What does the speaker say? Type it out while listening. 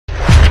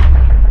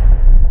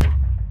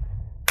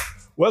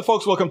Well,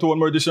 folks, welcome to one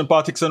more edition of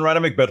Politics and Right.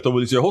 I'm Egberto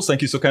Willies, your host.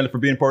 Thank you so kindly for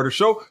being part of the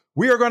show.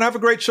 We are going to have a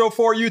great show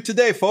for you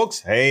today,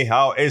 folks. Hey,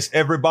 how is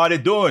everybody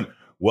doing?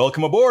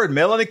 Welcome aboard.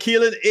 Melanie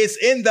Keelan is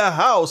in the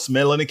house.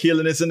 Melanie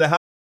Keelan is in the house.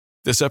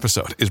 This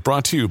episode is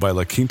brought to you by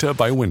La Quinta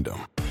by Wyndham.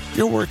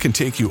 Your work can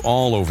take you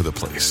all over the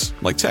place,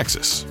 like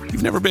Texas.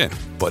 You've never been,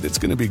 but it's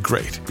going to be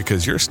great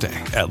because you're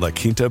staying at La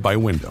Quinta by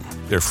Wyndham.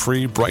 Their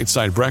free Bright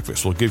Side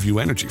breakfast will give you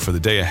energy for the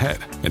day ahead.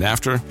 And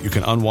after, you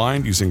can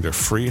unwind using their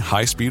free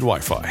high-speed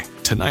Wi-Fi.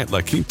 Tonight, La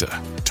Quinta.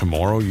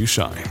 Tomorrow, you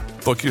shine.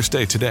 Book your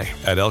stay today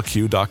at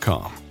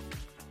lq.com.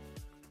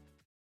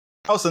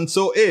 And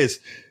so is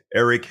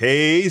Eric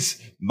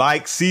Hayes,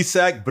 Mike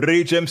Cisak,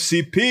 Bridge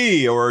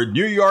MCP, or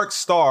New York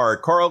Star.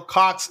 Carl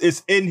Cox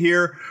is in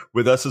here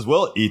with us as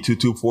well.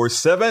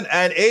 E2247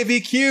 and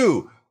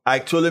AVQ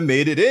actually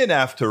made it in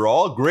after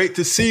all. Great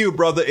to see you,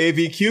 brother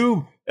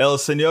AVQ. El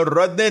Senor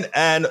Rudnin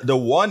and the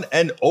one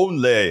and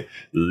only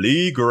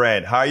Lee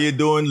Grant. How you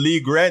doing, Lee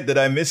Grant? Did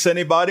I miss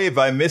anybody? If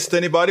I missed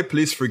anybody,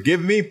 please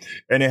forgive me.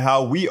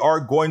 Anyhow, we are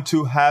going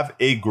to have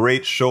a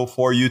great show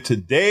for you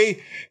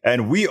today.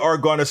 And we are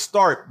going to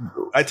start.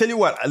 I tell you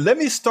what, let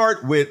me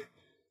start with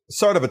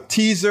sort of a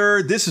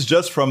teaser. This is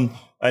just from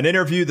an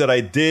interview that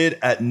I did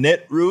at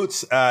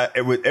Netroots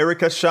with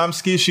Erica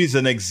Shamsky. She's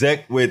an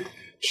exec with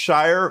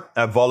Shire,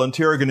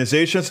 volunteer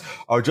organizations.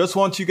 I just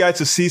want you guys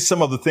to see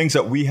some of the things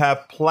that we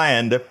have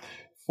planned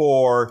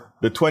for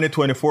the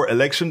 2024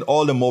 election,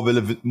 all the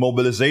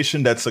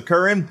mobilization that's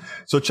occurring.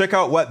 So check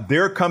out what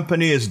their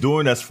company is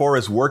doing as far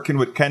as working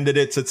with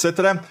candidates,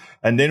 etc.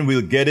 And then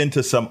we'll get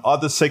into some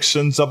other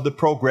sections of the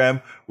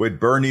program with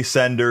Bernie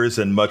Sanders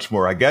and much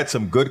more. I got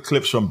some good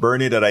clips from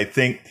Bernie that I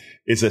think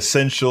is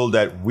essential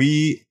that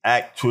we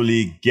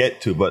actually get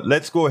to. But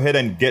let's go ahead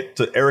and get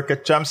to Erica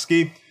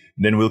Shamsky.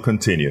 Then we'll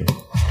continue.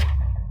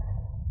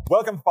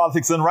 Welcome to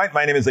Politics and Right.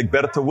 My name is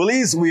Egberto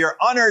Willies. We are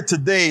honored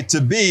today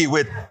to be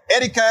with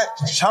Erica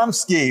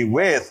Shamsky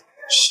with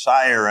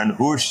Shire. And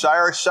who's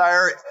Shire?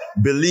 Shire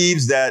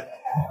believes that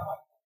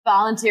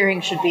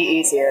volunteering should be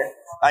easier.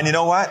 And you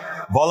know what?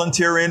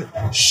 Volunteering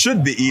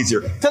should be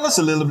easier. Tell us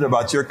a little bit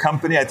about your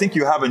company. I think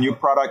you have a new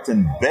product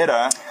in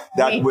beta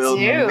that will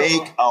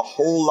make a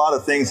whole lot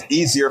of things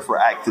easier for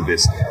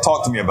activists.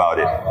 Talk to me about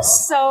it.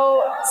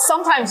 So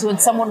sometimes when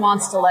someone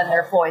wants to lend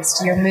their voice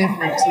to your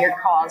movement, to your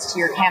cause, to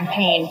your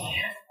campaign,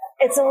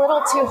 it's a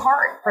little too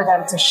hard for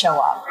them to show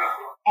up.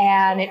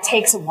 And it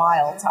takes a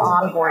while to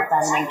onboard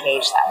them and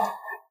engage them.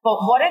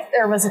 But what if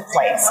there was a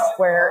place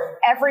where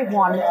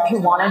everyone who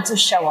wanted to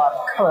show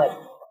up could?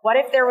 What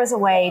if there was a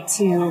way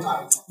to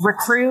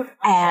recruit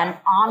and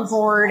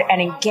onboard and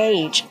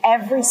engage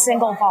every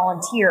single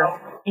volunteer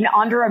in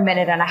under a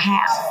minute and a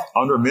half?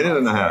 Under a minute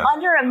and a half?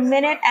 Under a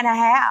minute and a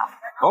half.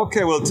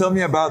 Okay, well, tell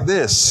me about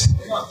this.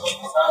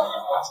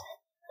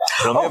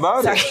 Tell me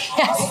about it.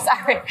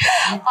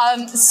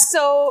 Sorry.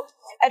 So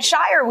at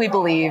Shire, we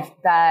believe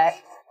that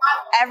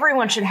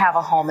everyone should have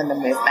a home in the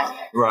movement.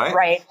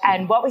 Right.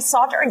 And what we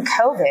saw during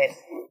COVID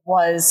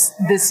was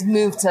this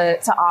move to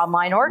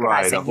online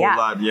organizing. Right, a whole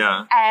lot,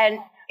 yeah. And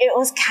it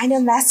was kind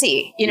of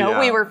messy.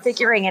 We were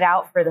figuring it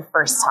out for the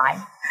first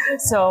time.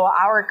 So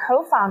our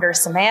co-founder,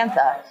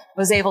 Samantha,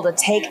 was able to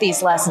take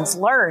these lessons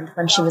learned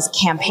when she was a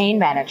campaign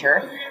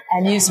manager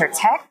and use her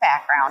tech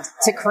background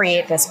to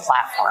create this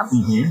platform.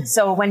 Mm-hmm.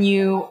 So when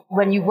you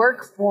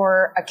work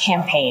for a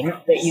campaign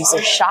that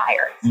uses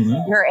Shire,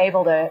 you're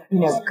able to,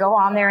 go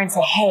on there and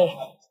say, hey,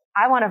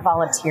 I want to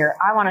volunteer.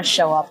 I want to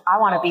show up. I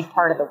want to be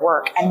part of the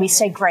work. And we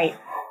say, great,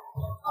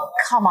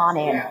 come on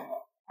in.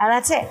 And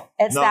that's it.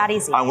 It's that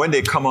easy. And when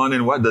they come on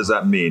in, what does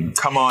that mean?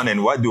 Come on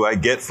in. What do I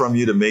get from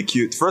you to make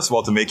you, first of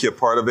all, to make you a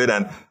part of it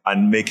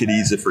and make it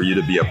easy for you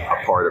to be a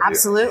part of it?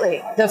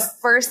 Absolutely. The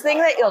first thing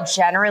that you'll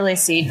generally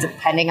see,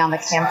 depending on the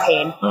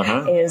campaign,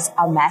 is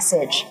a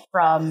message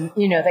from,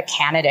 the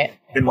candidate.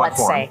 In what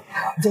form? Let's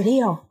say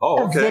video.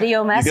 Oh, okay. A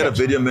video message. You get a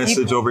video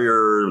message over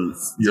your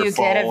phone. You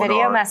get a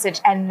video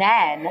message, and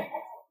then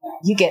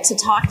you get to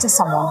talk to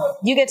someone.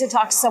 You get to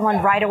talk to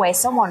someone right away.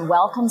 Someone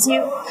welcomes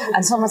you,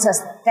 and someone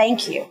says,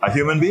 thank you. A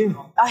human being?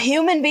 A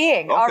human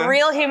being. Okay. A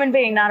real human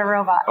being, not a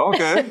robot.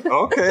 Okay.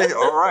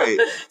 All right.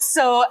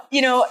 So,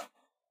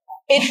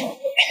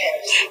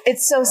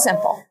 it's so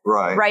simple.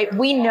 Right.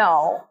 We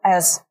know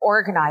as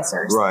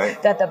organizers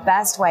that the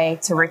best way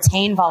to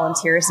retain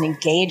volunteers and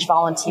engage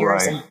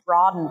volunteers and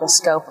broaden the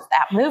scope of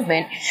that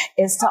movement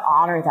is to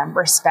honor them,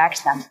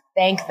 respect them,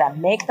 thank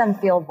them, make them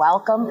feel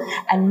welcome,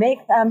 and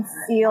make them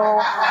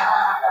feel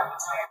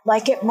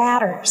like it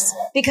matters.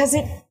 Because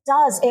it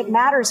does. It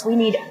matters. We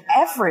need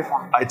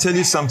everyone. I tell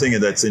you something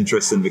that's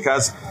interesting,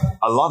 because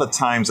a lot of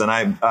times, and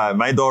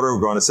my daughter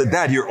was going to say,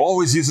 Dad, you're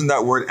always using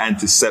that word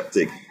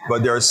antiseptic.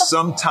 But there are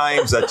some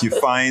times that you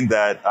find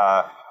that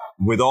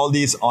with all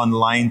these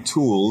online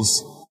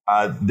tools,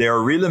 they're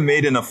really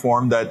made in a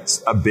form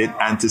that's a bit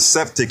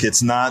antiseptic.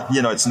 It's not,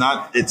 you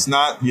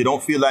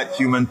don't feel that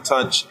human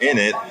touch in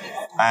it.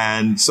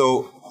 And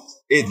so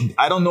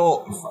I don't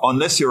know,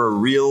 unless you're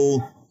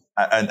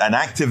an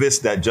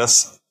activist that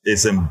just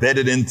is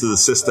embedded into the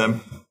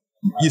system,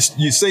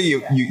 you say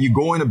you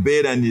go in a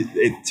bid and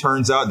it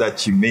turns out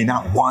that you may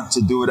not want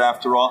to do it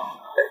after all.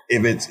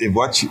 If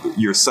what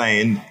you're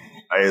saying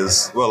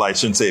is, well, I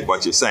shouldn't say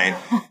what you're saying,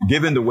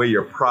 given the way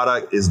your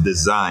product is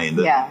designed,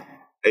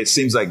 it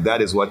seems like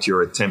that is what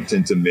you're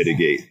attempting to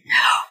mitigate.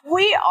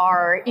 We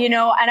are,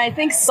 and I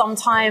think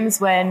sometimes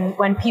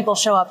when people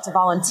show up to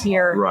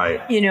volunteer,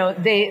 right,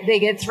 they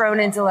get thrown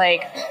into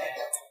like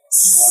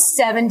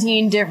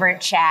 17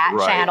 different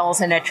channels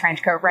in a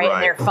trench coat, right?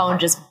 And their phone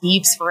just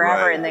beeps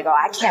forever and they go,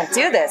 I can't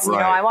do this.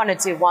 I want to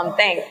do one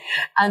thing.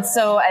 And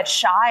so at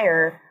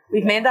Shire,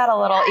 we've made that a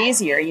little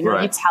easier. You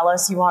tell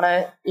us you want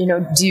to,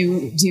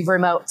 do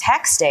remote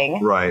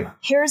texting. Right.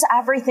 Here's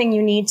everything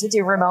you need to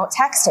do remote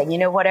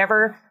texting.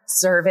 Whatever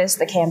service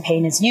the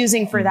campaign is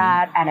using for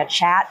that, and a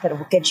chat that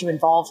will get you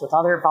involved with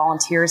other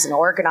volunteers and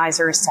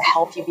organizers to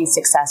help you be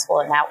successful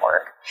in that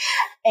work.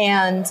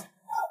 And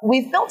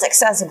we've built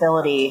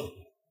accessibility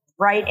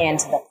right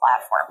into the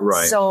platform.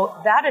 Right. So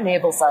that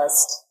enables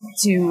us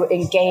to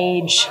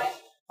engage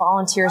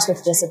volunteers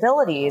with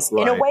disabilities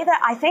in a way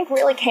that I think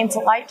really came to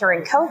light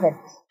during COVID.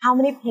 How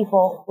many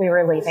people we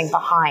were leaving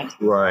behind.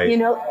 Right.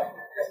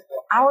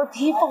 Our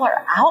people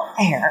are out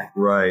there.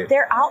 Right.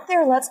 They're out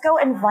there. Let's go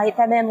invite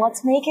them in.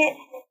 Let's make it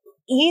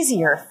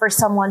easier for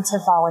someone to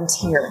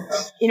volunteer.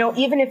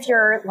 Even if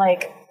you're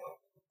like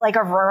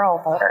a rural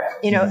voter,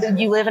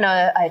 you live in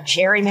a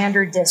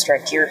gerrymandered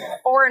district, you're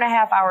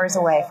 4.5 hours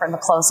away from the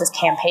closest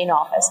campaign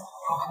office.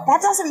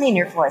 That doesn't mean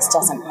your voice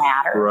doesn't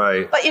matter.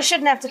 Right. But you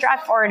shouldn't have to drive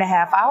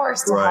 4.5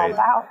 hours to help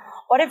out.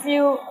 What if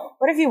you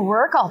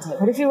work all day?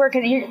 What if you work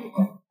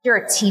you're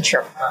a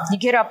teacher. You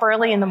get up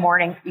early in the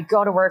morning, you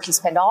go to work, you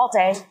spend all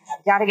day,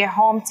 you got to get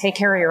home, take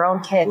care of your own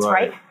kids,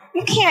 right?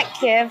 You can't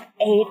give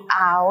 8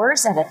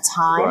 hours at a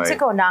time to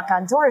go knock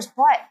on doors,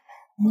 but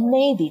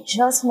maybe,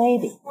 just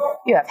maybe,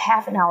 you have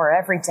half an hour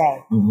every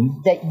day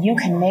that you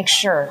can make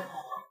sure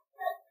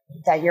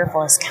that your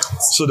voice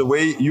counts. So the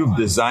way you've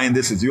designed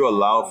this is you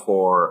allow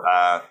for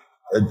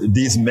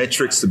these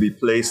metrics to be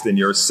placed in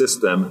your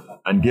system,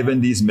 and given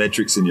these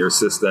metrics in your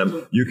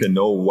system, you can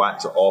know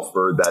what to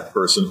offer that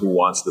person who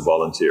wants to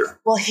volunteer.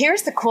 Well,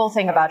 here's the cool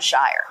thing about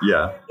Shire.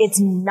 Yeah. It's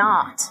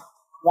not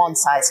one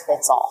size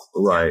fits all.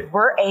 Right.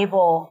 We're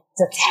able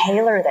to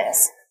tailor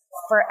this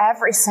for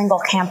every single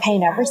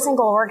campaign, every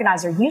single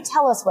organizer. You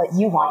tell us what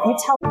you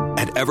want.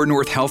 At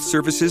Evernorth Health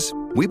Services,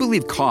 we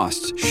believe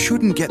costs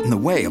shouldn't get in the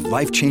way of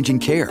life-changing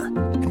care,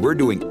 and we're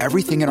doing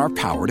everything in our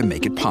power to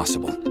make it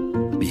possible.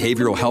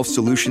 Behavioral health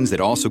solutions that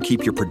also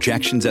keep your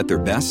projections at their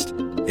best?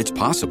 It's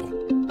possible.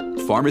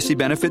 Pharmacy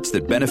benefits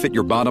that benefit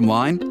your bottom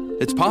line?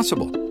 It's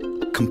possible.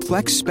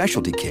 Complex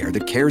specialty care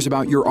that cares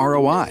about your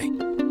ROI?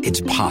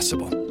 It's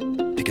possible.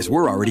 Because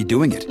we're already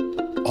doing it.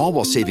 All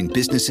while saving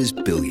businesses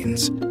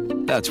billions.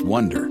 That's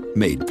Wonder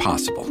made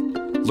possible.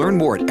 Learn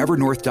more at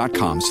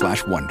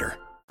evernorth.com/wonder.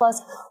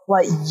 Plus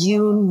what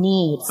you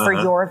need for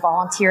your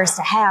volunteers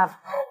to have,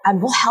 and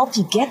we'll help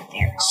you get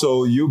there.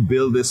 So you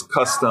build this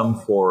custom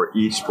for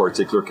each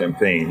particular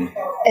campaign.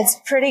 It's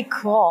pretty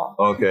cool.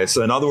 Okay.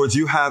 So in other words,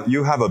 you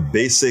have a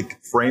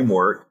basic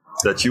framework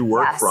that you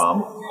work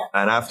from.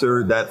 And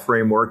after that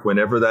framework,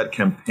 whenever that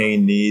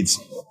campaign needs,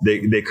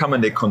 they come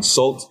and they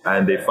consult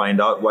and they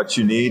find out what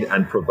you need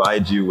and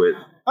provide you with.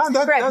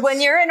 Right.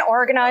 When you're an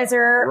organizer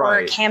or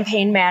a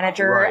campaign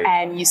manager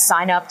and you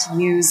sign up to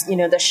use,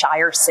 the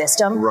Shire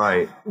system,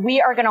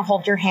 we are going to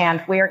hold your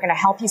hand. We are going to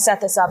help you set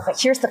this up. But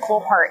here's the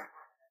cool part.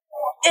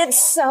 It's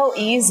so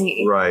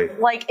easy. Right.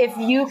 Like if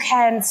you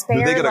can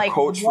spare like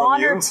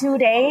 1 or 2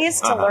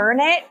 days to learn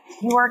it,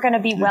 you are going to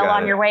be well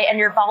on your way. And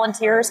your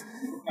volunteers,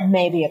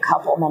 maybe a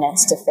couple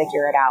minutes to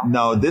figure it out.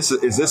 Now,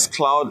 is this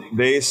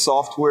cloud-based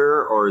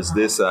software or is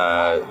this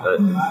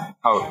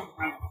how?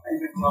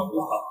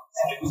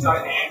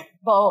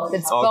 Both.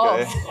 It's both.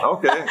 Okay. Well,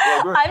 good.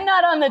 I'm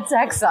not on the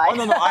tech side.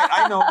 Oh, no.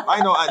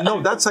 I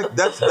know.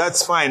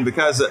 That's fine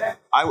because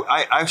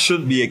I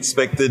shouldn't be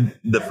expected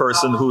the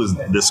person who is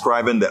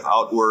describing the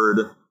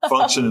outward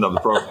functioning of the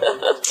program.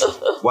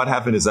 What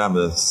happened is I'm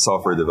a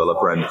software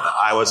developer and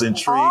I was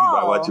intrigued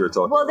by what you were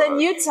talking about. Well, then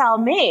you tell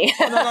me.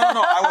 No.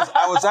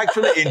 I was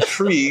actually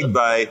intrigued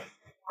by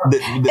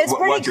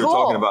what you're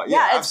talking about.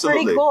 Yeah, it's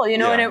pretty cool.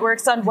 And it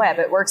works on web.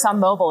 It works on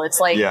mobile. It's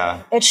like,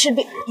 it should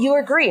be, you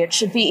agree, it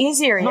should be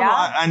easier. No,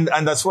 and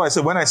that's why I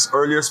said when I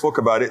earlier spoke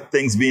about it,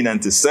 things being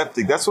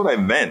antiseptic, that's what I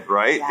meant,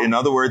 right? Yeah. In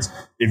other words,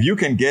 if you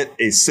can get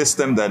a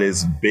system that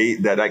is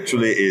that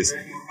actually is,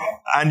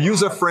 and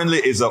user-friendly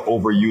is an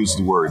overused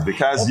word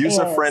because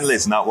user-friendly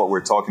is not what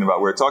we're talking about.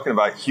 We're talking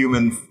about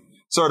human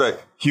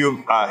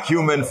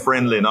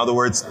friendly. In other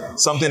words,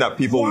 something that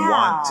people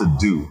want to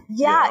do.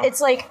 Yeah,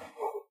 it's like,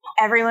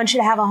 everyone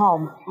should have a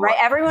home, right?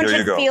 Everyone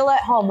should feel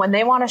at home. When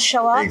they want to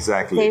show up,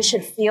 they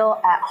should feel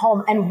at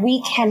home, and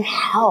we can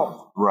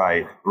help.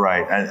 Right.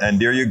 And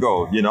there you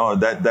go.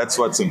 That's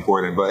what's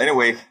important. But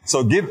anyway,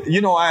 so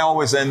I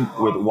always end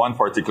with one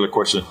particular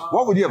question.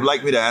 What would you have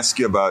liked me to ask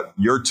you about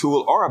your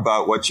tool or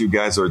about what you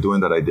guys are doing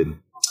that I didn't?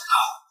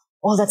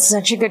 Well, that's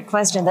such a good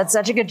question. That's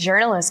such a good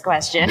journalist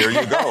question. There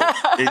you go.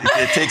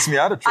 It takes me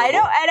out of trouble. I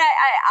know,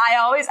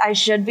 and I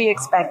should be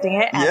expecting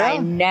it, and I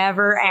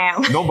never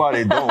am. Don't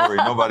worry,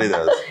 nobody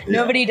does. Yeah.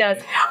 Nobody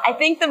does. I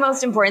think the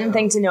most important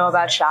thing to know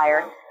about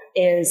Shire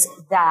is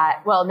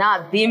that, well,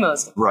 not the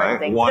most important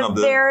thing, but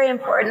the very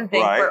important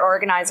thing for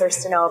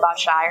organizers to know about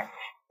Shire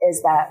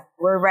is that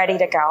we're ready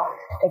to go.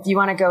 If you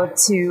want to go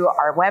to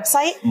our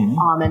website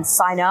and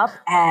sign up,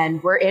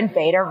 and we're in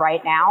beta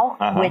right now,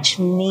 which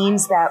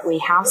means that we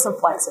have some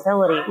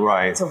flexibility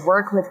to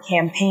work with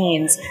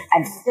campaigns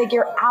and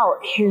figure out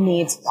who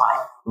needs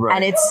what.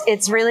 Right. And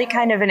it's really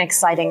kind of an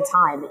exciting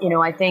time. You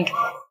know, I think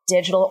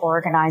digital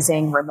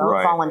organizing,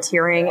 remote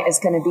volunteering is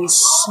going to be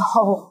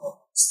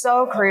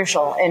so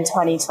crucial in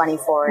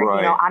 2024.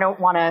 You know, I don't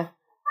want to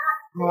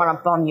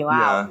bum you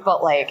out,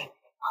 but like,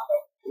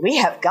 we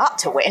have got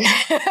to win.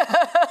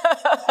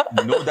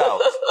 No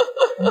doubt.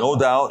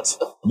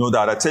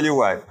 I tell you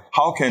what,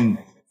 how can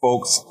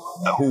folks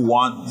who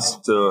want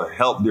to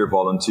help their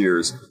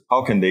volunteers,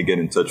 how can they get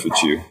in touch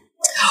with you?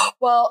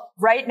 Well,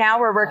 right now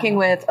we're working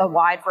with a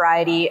wide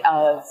variety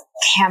of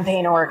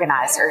campaign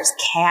organizers,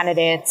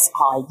 candidates,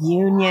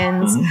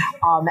 unions,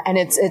 and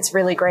it's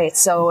really great.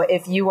 So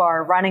if you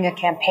are running a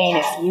campaign,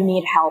 if you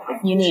need help,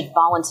 if you need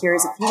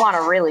volunteers, if you want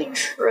to really,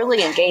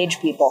 truly engage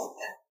people,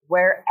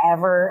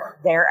 wherever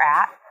they're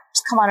at,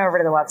 just come on over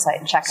to the website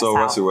and check us out. So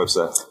what's your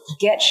website?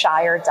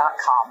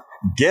 GetShire.com.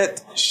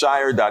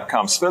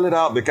 GetShire.com. Spell it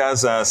out,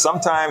 because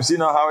sometimes you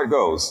know how it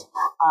goes.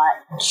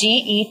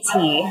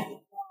 GetShire.com.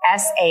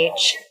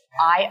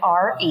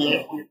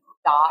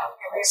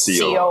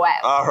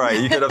 All right,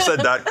 you could have said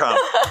 .com.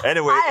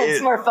 Anyway,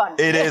 it's more fun.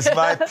 It is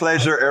my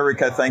pleasure,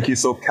 Erica. Thank you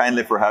so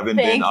kindly for having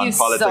been on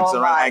Politics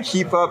Around. And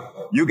keep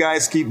up. You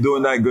guys keep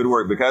doing that good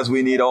work, because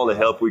we need all the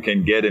help we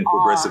can get in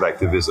progressive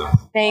activism.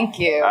 Thank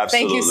you.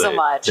 Absolutely. Thank you so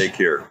much. Take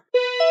care.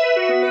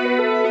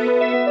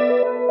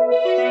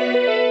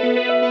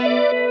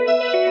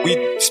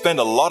 We spend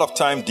a lot of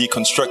time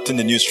deconstructing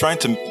the news, trying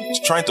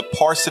to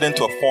parse it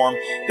into a form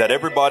that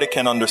everybody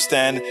can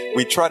understand.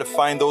 We try to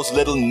find those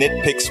little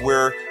nitpicks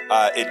where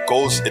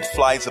it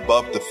flies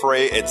above the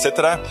fray,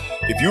 etc.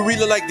 If you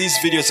really like these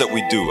videos that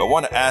we do, I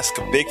want to ask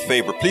a big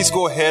favor. Please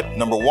go ahead.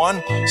 Number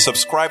 1,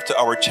 subscribe to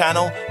our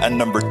channel. And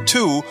number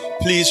 2,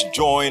 please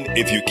join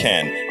if you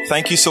can.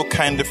 Thank you so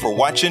kindly for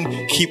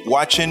watching. Keep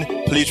watching.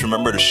 Please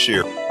remember to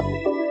share.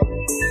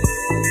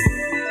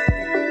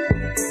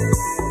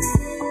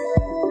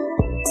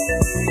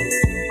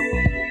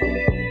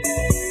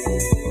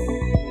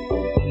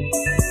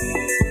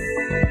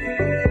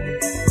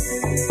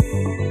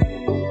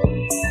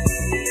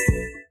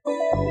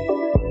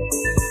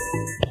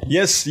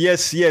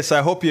 Yes.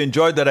 I hope you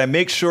enjoyed that. I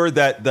make sure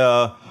that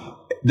the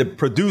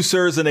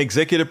producers and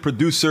executive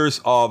producers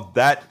of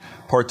that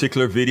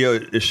particular video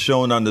is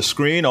shown on the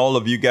screen. All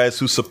of you guys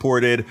who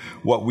supported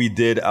what we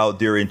did out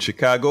there in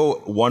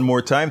Chicago. One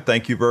more time,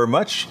 thank you very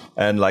much.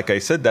 And like I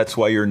said, that's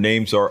why your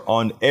names are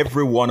on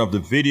every one of the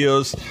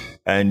videos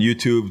and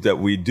YouTube that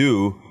we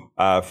do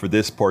for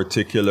this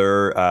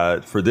particular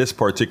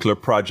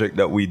project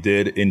that we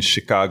did in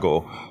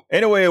Chicago.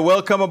 Anyway,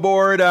 welcome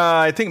aboard.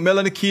 I think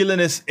Melanie Keelan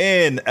is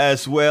in,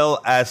 as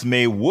well as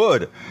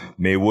Maywood.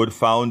 Maywood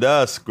found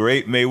us.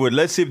 Great, Maywood.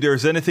 Let's see if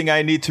there's anything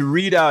I need to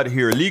read out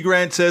here. Lee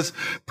Grant says,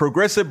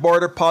 progressive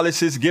border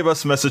policies give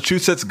us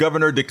Massachusetts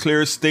governor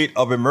declares state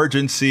of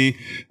emergency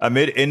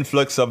amid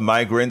influx of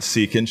migrants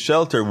seeking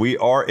shelter. We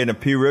are in a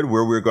period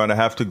where we're going to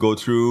have to go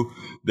through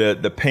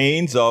the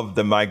pains of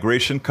the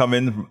migration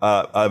coming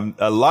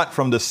a lot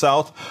from the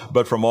South,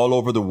 but from all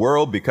over the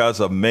world because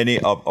of many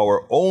of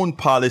our own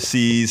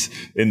policies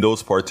in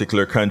those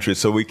particular countries.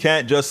 So we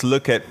can't just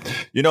look at,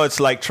 it's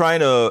like trying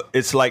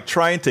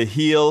to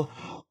heal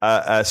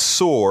a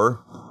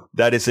sore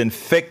that is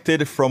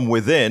infected from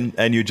within,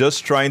 and you're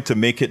just trying to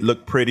make it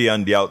look pretty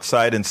on the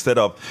outside instead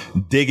of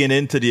digging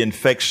into the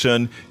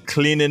infection,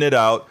 cleaning it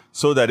out,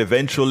 so that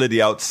eventually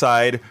the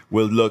outside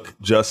will look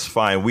just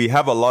fine. We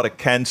have a lot of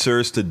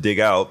cancers to dig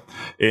out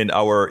in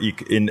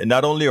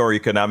not only our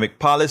economic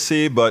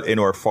policy, but in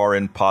our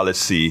foreign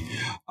policy.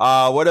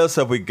 What else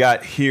have we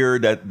got here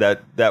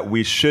that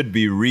we should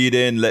be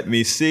reading? Let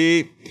me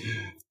see.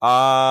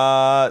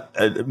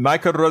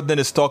 Michael Rudden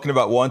is talking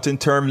about wanting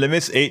term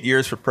limits, 8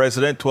 years for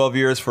president, 12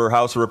 years for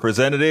House of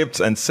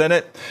Representatives and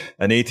Senate,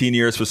 and 18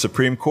 years for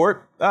Supreme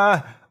Court.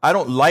 I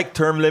don't like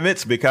term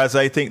limits because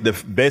I think the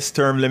best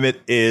term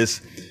limit is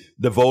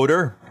the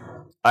voter.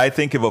 I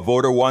think if a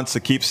voter wants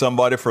to keep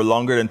somebody for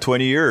longer than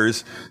 20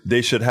 years,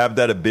 they should have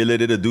that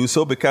ability to do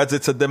so because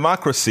it's a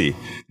democracy.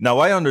 Now,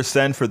 I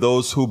understand for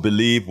those who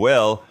believe,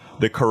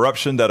 the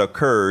corruption that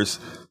occurs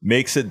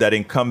makes it that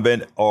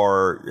incumbent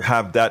or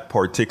have that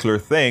particular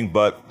thing,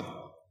 but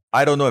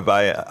I don't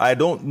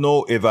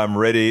know if I'm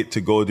ready to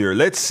go there.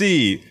 Let's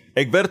see.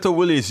 Egberto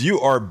Willis,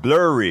 you are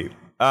blurry.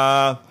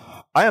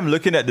 I am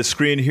looking at the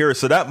screen here,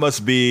 so that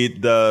must be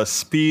the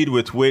speed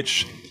with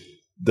which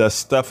the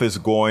stuff is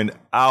going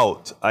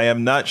out. I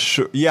am not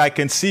sure. Yeah, I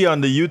can see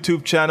on the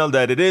YouTube channel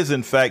that it is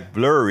in fact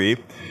blurry,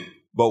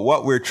 but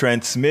what we're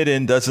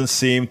transmitting doesn't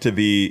seem to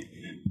be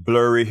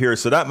blurry here.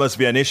 So that must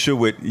be an issue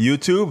with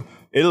YouTube.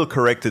 It'll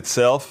correct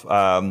itself.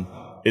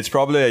 It's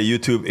probably a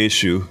YouTube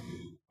issue.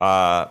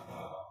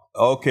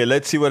 Okay,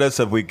 let's see what else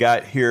have we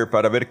got here.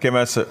 Para ver qué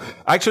más.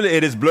 Actually,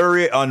 it is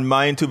blurry on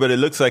mine too, but it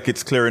looks like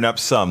it's clearing up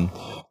some.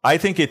 I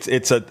think it's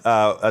a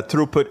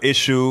throughput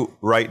issue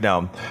right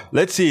now.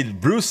 Let's see.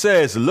 Bruce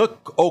says,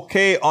 look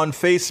okay on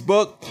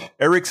Facebook.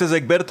 Eric says,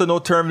 Egberto, no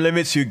term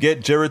limits. You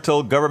get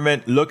Gerital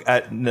government. Look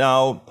at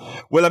now.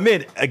 Well, I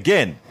mean,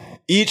 again,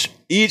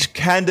 each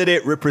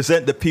candidate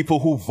represent the people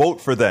who vote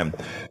for them.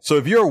 So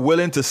if you're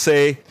willing to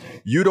say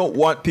you don't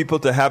want people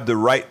to have the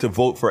right to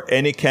vote for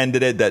any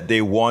candidate that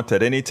they want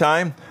at any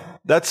time,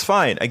 that's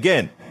fine.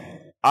 Again,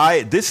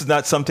 this is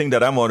not something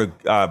that I'm going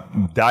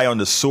to die on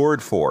the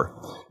sword for.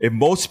 If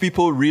most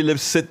people really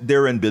sit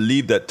there and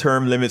believe that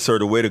term limits are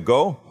the way to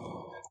go,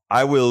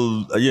 I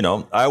will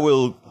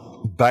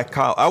back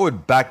out. I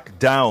would back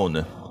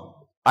down.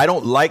 I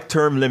don't like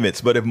term limits,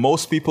 but if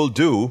most people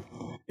do,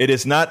 it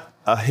is not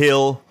a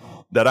hill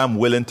that I'm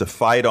willing to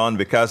fight on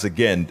because,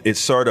 again,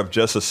 it's sort of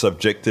just a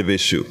subjective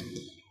issue.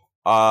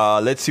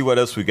 Let's see what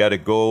else we got to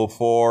go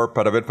for.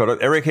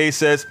 Eric Hayes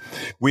says,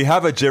 we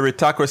have a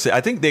gerontocracy.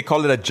 I think they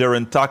call it a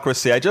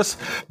gerontocracy. I just,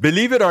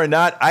 believe it or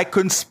not, I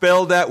couldn't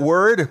spell that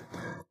word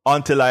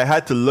until I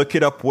had to look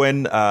it up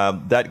when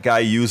that guy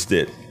used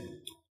it.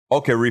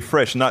 Okay,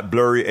 refresh, not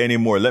blurry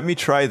anymore. Let me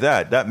try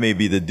that. That may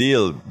be the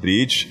deal,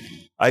 Breach.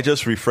 I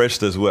just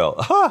refreshed as well.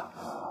 Aha!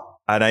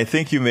 And I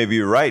think you may be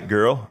right,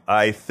 girl.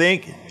 I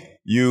think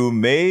you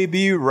may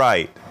be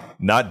right.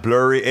 Not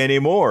blurry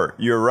anymore.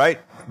 You're right,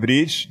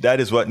 Breach.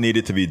 That is what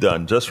needed to be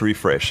done. Just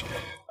refresh.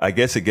 I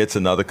guess it gets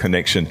another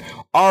connection.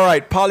 All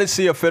right.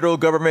 Policy of federal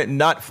government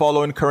not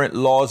following current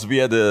laws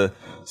via the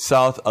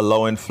South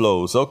allowing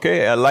flows.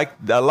 Okay. I like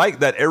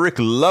that Eric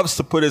loves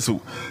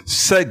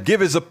to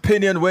give his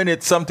opinion when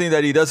it's something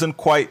that he doesn't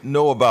quite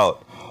know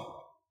about.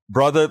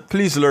 Brother,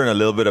 please learn a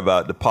little bit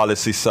about the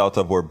policy south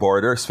of our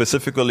border,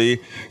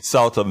 specifically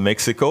south of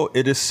Mexico.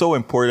 It is so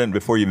important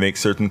before you make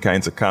certain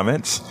kinds of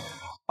comments.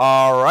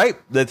 All right,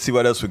 let's see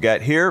what else we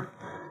got here.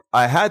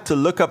 I had to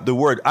look up the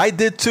word. I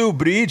did too,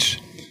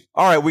 Breach.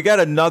 All right, we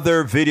got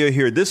another video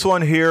here. This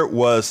one here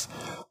was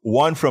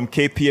one from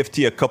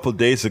KPFT a couple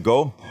days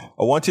ago.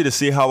 I want you to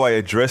see how I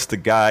addressed the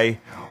guy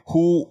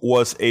who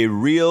was a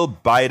real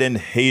Biden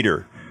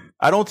hater.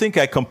 I don't think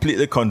I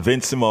completely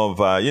convinced him of,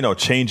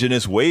 changing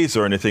his ways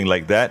or anything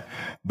like that.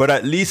 But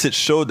at least it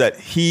showed that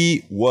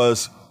he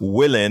was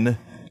willing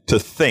to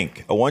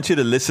think. I want you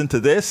to listen to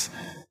this,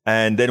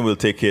 and then we'll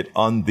take it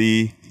on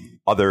the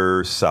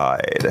other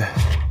side.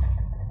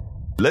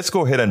 Let's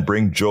go ahead and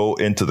bring Joe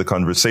into the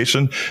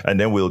conversation, and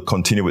then we'll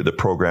continue with the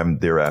program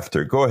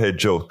thereafter. Go ahead,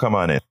 Joe. Come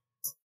on in.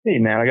 Hey,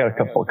 man, I got a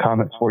couple of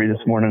comments for you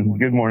this morning.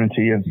 Good morning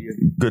to you.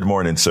 Good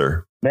morning,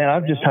 sir. Man,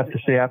 I just have to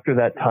say, after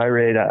that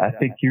tirade, I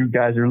think you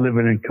guys are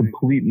living in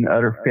complete and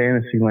utter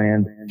fantasy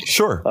land.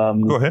 Sure.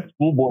 Go ahead. The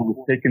school board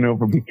was taken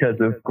over because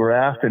of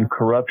graft and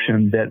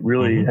corruption that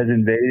really has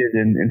invaded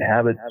and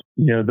inhabits,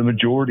 the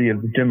majority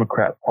of the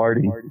Democrat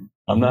Party.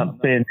 I'm not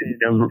saying,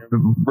 the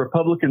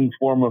Republican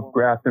form of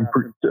graft and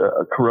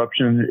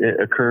corruption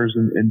occurs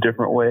in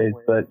different ways,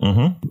 but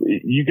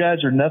you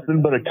guys are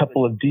nothing but a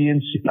couple of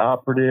DNC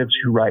operatives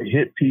who write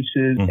hit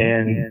pieces,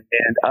 and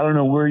I don't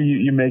know where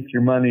you make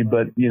your money,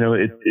 but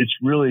it's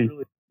really,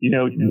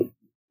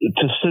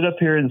 to sit up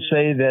here and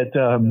say that,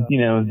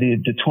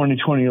 the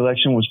 2020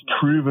 election was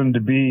proven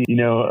to be,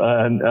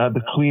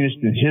 the cleanest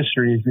in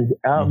history is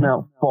out and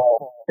out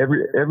false.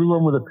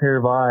 Everyone with a pair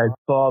of eyes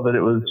saw that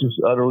it was just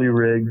utterly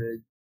rigged.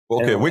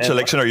 Okay, which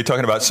election are you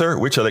talking about, sir?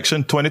 Which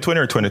election?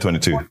 2020 or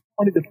 2022?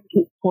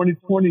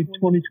 2020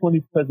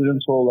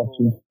 presidential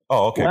election.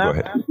 Oh, okay, go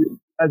ahead. You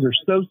guys are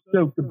so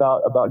stoked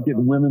about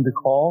getting women to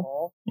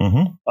call.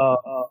 But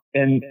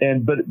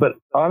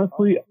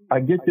honestly,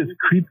 I get this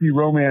creepy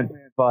romance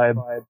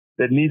vibe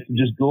that needs to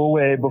just go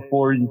away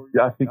before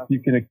I think you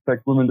can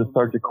expect women to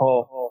start to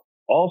call.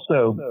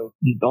 Also,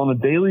 on a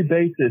daily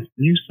basis,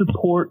 you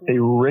support a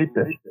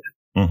rapist,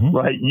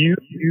 right? You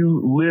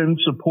lend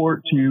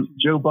support to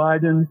Joe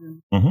Biden,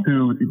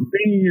 who 3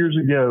 years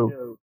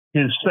ago,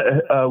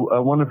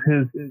 one of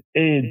his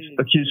aides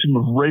accused him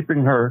of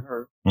raping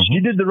her. She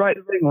did the right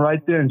thing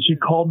right then. She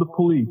called the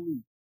police.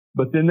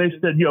 But then they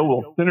said,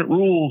 Senate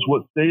rules.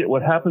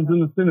 What happens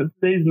in the Senate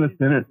stays in the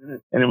Senate.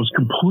 And it was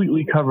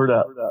completely covered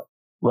up.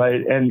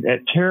 Right. And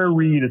Tara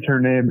Reid is her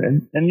name.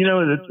 And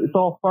it's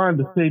all fine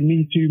to say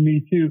me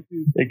too,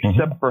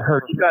 except for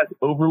her. You guys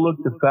overlook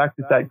the fact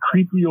that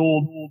creepy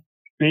old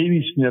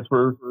baby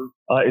sniffer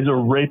is a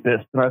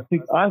rapist. And I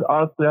think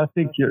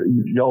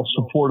y'all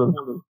supportive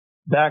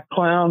that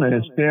clown and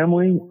his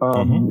family.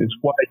 It's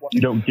why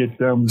you don't get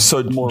them.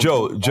 So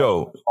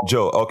Joe.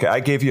 Okay, I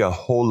gave you a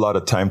whole lot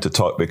of time to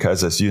talk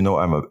because, as you know,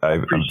 I'm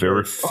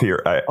very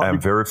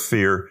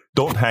fear.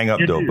 Don't hang up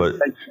though, but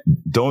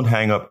don't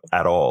hang up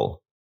at all.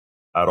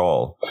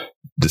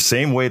 The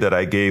same way that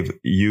I gave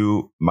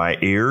you my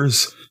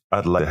ears,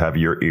 I'd like to have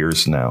your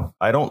ears now.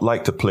 I don't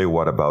like to play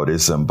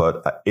whataboutism,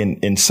 but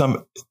in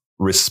some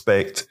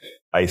respect,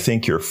 I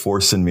think you're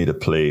forcing me to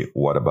play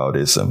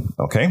whataboutism.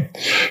 Okay.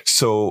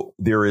 So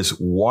there is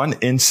one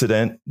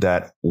incident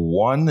that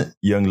one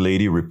young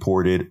lady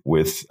reported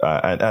with,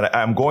 and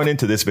I'm going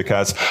into this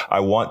because I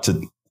want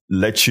to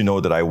let you know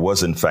that I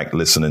was in fact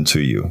listening to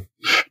you.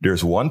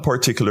 There's one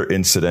particular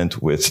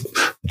incident with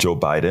Joe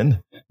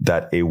Biden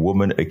that a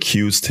woman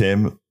accused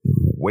him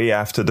way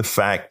after the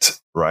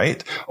fact,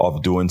 right,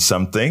 of doing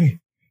something.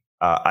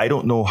 I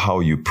don't know how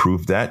you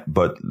prove that,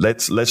 but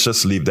let's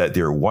just leave that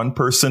there. One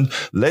person,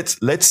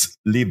 let's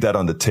leave that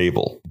on the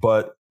table.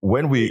 But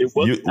when it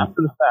wasn't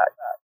after the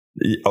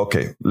fact.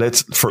 Okay,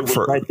 let's for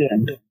right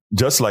then.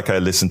 Just like I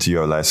listened to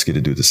you, I'll ask you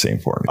to do the same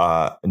for me.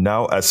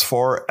 Now, as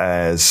far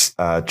as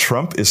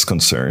Trump is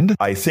concerned,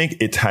 I think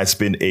it has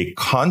been a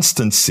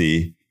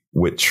constancy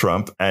with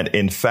Trump. And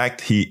in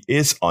fact, he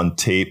is on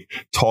tape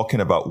talking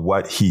about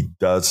what he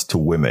does to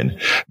women.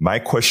 My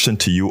question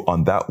to you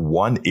on that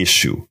one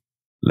issue,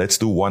 let's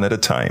do one at a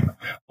time.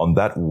 On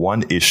that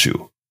one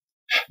issue,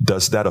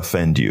 does that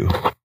offend you?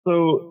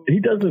 So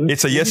he doesn't.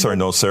 It's a yes or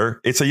no, sir.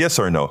 It's a yes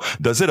or no.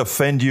 Does it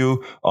offend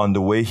you on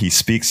the way he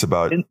speaks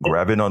about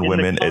grabbing on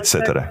women,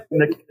 etc.?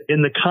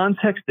 In the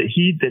context that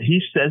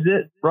he says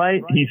it,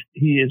 right?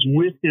 He is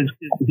with his.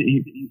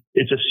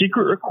 It's a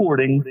secret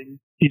recording.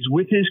 He's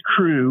with his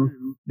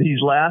crew.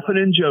 He's laughing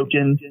and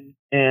joking,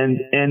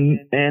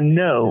 and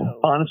no,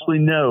 honestly,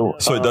 no.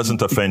 So it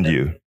doesn't offend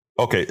you.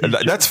 Okay,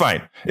 that's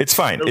fine. It's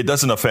fine. It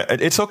doesn't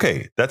offend. It's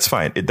okay. That's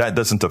fine. That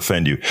doesn't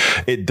offend you.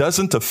 It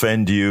doesn't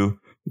offend you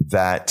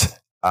that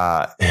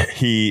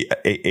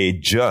a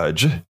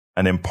judge,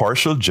 an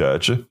impartial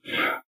judge,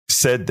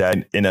 said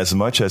that in as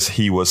much as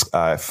he was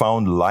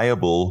found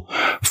liable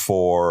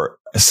for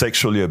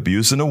sexually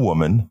abusing a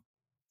woman,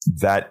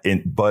 but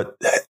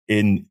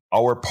in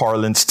our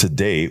parlance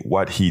today,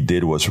 what he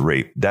did was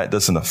rape. That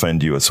doesn't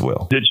offend you as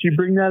well. Did she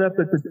bring that up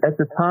at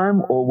the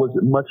time, or was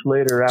it much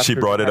later after? She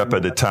brought it up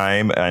at the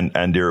time,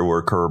 and there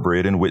were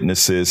corroborating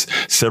witnesses,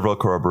 several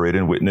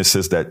corroborating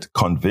witnesses that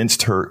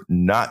convinced her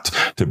not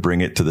to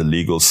bring it to the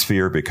legal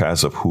sphere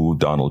because of who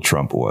Donald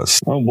Trump was.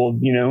 Oh, well,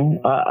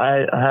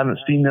 I haven't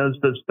seen those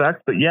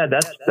facts, but yeah,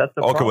 that's a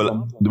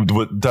problem.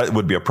 Well, that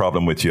would be a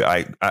problem with you.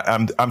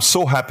 I'm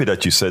so happy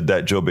that you said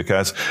that, Joe,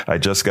 because I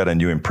just got a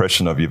new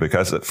impression of you,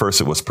 because at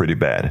first it was pretty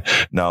bad.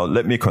 Now,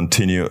 let me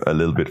continue a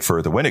little bit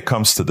further. When it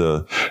comes to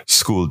the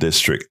school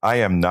district, I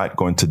am not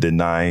going to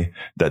deny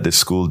that the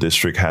school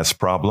district has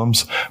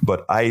problems,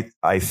 but I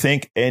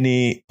think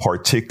any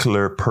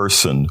particular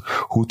person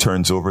who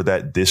turns over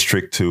that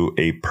district to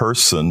a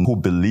person who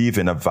believe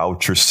in a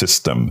voucher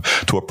system,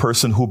 to a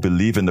person who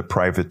believe in the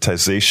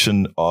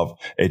privatization of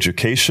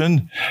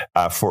education,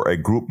 for a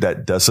group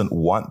that doesn't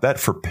want that,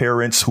 for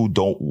parents who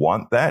don't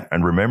want that.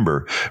 And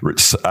remember,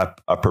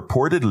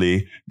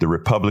 purportedly, the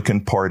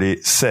Republican Party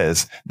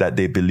says that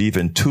they believe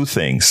in two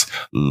things: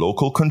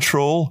 local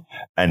control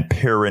and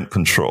parent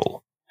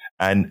control.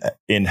 And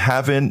in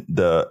having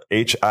the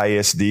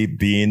HISD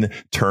being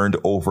turned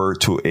over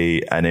to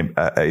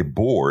a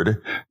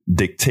board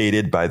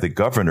dictated by the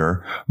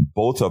governor,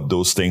 both of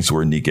those things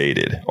were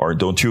negated. Or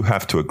don't you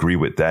have to agree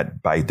with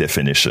that by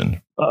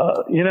definition?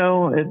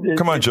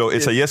 Come on, Joe.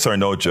 It's a yes or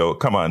no, Joe.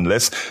 Come on,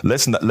 let's. But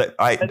it's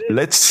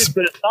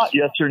not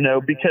yes or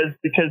no, because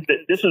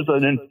this is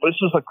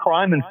a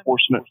crime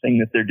enforcement thing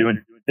that they're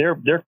doing.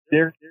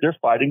 They're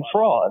fighting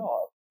fraud.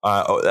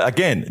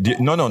 Again,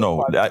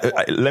 no.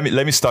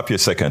 Let me stop you a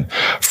second.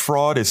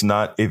 Fraud is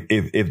not,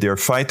 if they're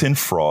fighting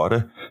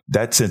fraud,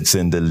 it's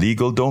in the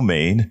legal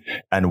domain.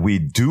 And we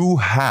do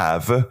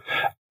have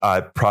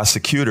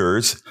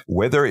prosecutors,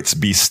 whether it's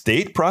be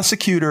state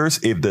prosecutors,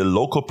 if the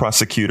local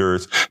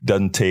prosecutors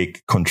doesn't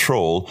take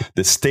control,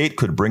 the state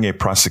could bring a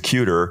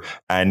prosecutor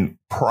and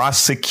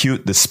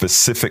prosecute the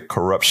specific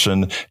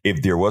corruption,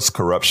 if there was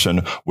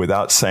corruption,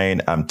 without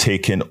saying, I'm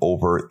taking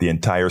over the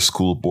entire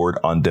school board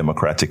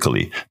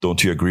undemocratically.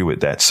 Don't you agree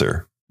with that,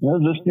 sir? No,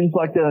 this seems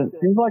like a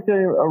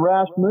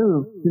rash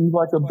move. Seems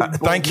like a big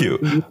thank you.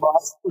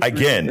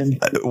 Again,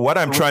 what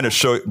I'm trying to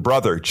show,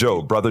 brother Joe,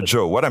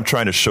 what I'm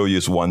trying to show you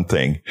is one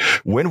thing.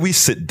 When we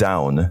sit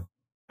down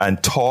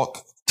and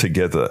talk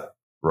together,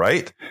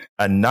 right,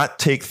 and not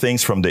take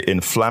things from the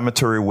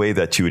inflammatory way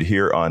that you would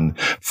hear on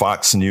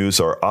Fox News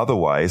or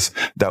otherwise,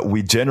 that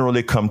we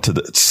generally come to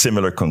the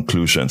similar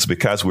conclusions,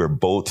 because we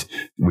both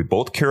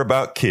care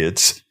about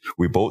kids.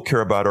 We both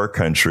care about our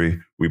country.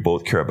 We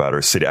both care about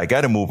our city. I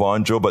got to move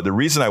on, Joe. But the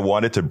reason I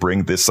wanted to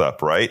bring this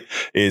up, right,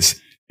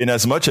 is in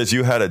as much as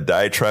you had a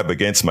diatribe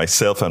against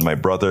myself and my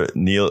brother,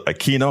 Neil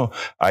Aquino,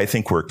 I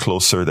think we're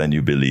closer than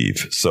you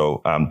believe.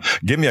 So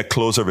give me a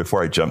closer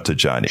before I jump to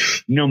Johnny.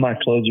 My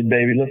closer,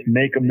 baby. Let's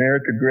make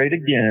America great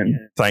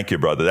again. Thank you,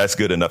 brother. That's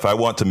good enough. I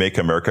want to make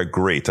America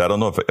great. I don't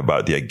know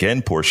about the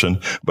again portion,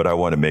 but I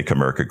want to make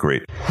America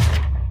great.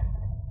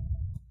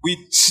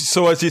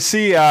 So as you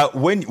see,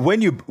 when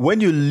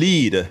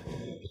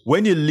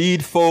you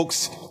lead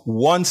folks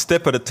one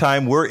step at a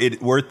time,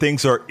 where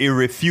things are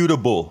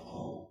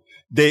irrefutable,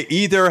 they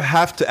either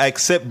have to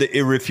accept the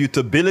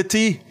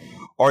irrefutability,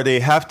 or they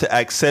have to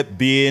accept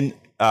being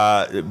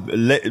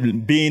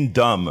being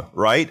dumb,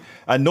 right?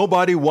 And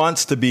nobody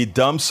wants to be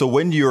dumb. So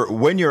when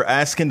you're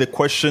asking the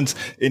questions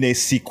in a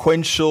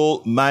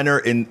sequential manner,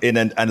 in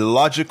a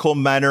logical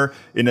manner,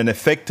 in an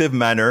effective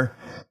manner,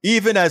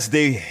 even as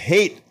they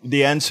hate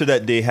the answer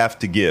that they have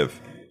to give,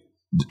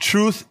 the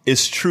truth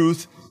is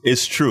truth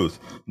is truth.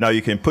 Now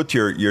you can put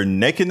your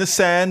neck in the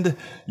sand,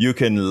 you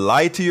can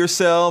lie to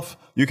yourself,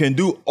 you can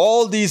do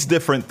all these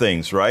different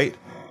things, right?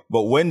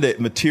 But when the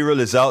material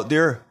is out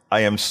there,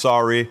 I am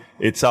sorry,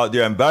 it's out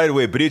there. And by the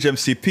way, Bridge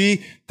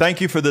MCP,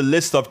 thank you for the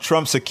list of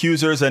Trump's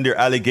accusers and their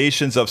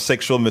allegations of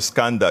sexual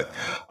misconduct.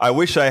 I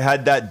wish I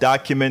had that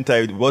document.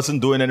 I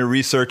wasn't doing any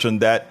research on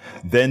that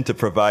then to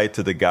provide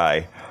to the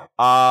guy.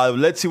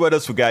 Let's see what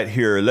else we got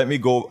here. Let me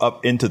go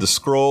up into the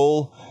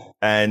scroll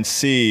and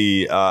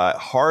see,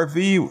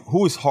 Harvey.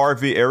 Who is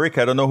Harvey, Eric?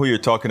 I don't know who you're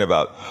talking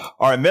about.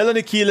 All right.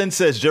 Melanie Keelan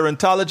says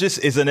gerontologist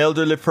is an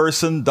elderly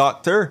person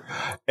doctor.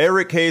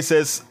 Eric Hayes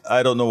says,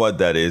 I don't know what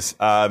that is.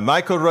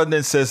 Michael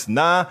Rudnan says,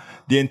 nah,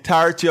 the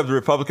entirety of the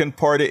Republican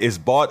Party is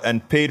bought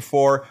and paid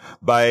for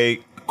by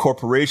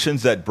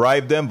corporations that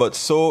bribe them, but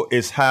so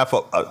is half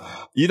of,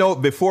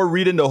 before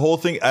reading the whole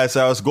thing, as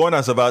I was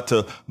about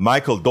to,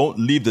 Michael, don't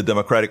leave the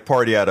Democratic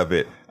Party out of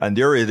it. And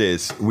there it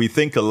is. We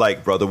think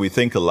alike, brother. We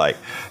think alike.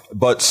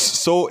 But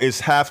so is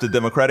half the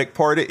Democratic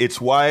Party.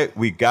 It's why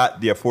we got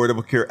the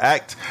Affordable Care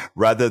Act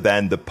rather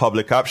than the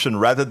public option,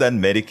 rather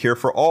than Medicare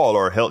for all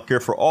or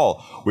healthcare for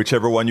all,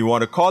 whichever one you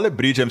want to call it.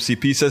 Bridge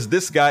MCP says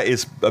this guy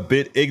is a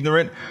bit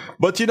ignorant,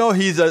 but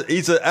he's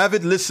an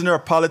avid listener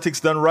of Politics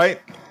Done Right.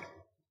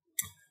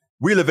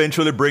 We'll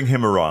eventually bring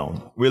him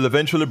around.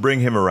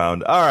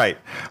 All right.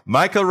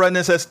 Michael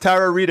Redden says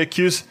Tara Reid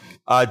accused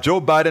Joe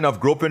Biden of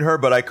groping her,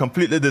 but I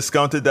completely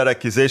discounted that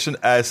accusation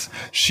as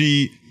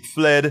she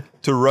fled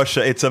to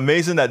Russia. It's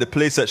amazing that the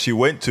place that she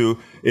went to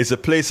is a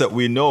place that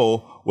we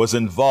know was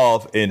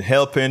involved in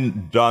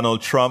helping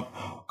Donald Trump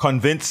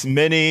convince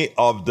many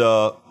of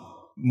the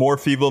more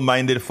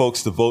feeble-minded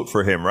folks to vote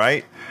for him,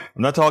 right?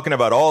 I'm not talking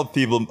about all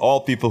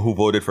people who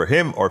voted for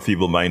him are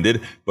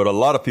feeble-minded, but a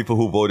lot of people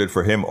who voted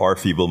for him are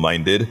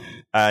feeble-minded.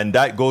 And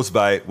that goes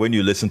by when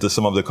you listen to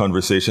some of the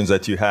conversations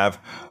that you have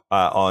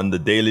on The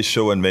Daily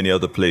Show and many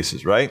other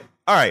places, right?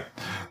 All right,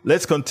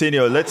 let's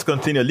continue.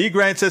 Lee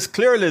Grant says,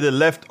 clearly the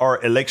left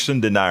are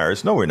election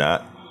deniers. No, we're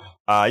not.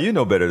 You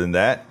know better than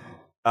that.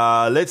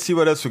 Let's see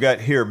what else we got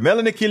here.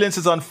 Melanie Keelan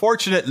says,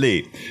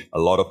 unfortunately, a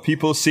lot of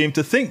people seem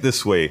to think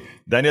this way.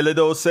 Daniel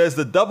Ledo says,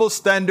 the double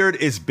standard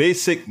is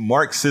basic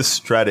Marxist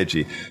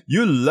strategy.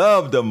 You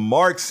love the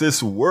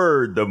Marxist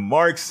word, the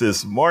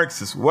Marxist.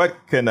 What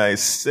can I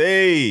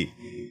say?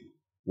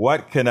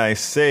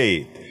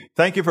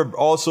 Thank you for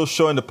also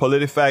showing the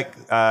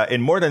PolitiFact.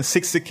 In more than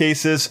 60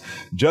 cases,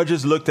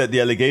 judges looked at the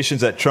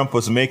allegations that Trump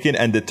was making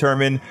and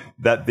determined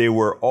that they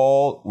were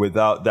all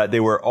without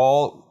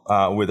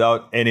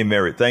any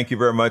merit. Thank you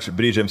very much,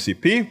 Bridge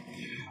MCP.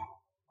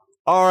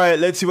 All right,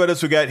 let's see what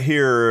else we got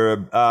here.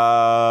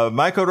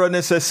 Michael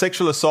Rodney says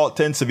sexual assault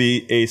tends to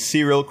be a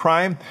serial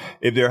crime.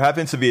 If there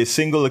happens to be a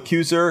single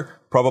accuser,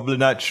 probably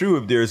not true.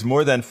 If there's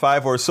more than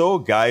 5 or so,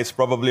 guy's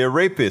probably a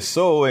rapist.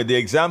 So in the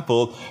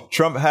example,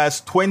 Trump has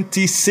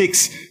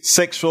 26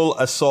 sexual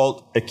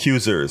assault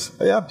accusers.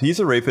 Yeah, he's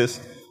a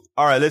rapist.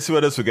 All right, let's see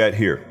what else we got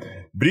here.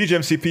 Bridge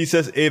MCP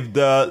says if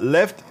the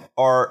left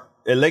are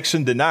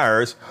election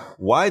deniers,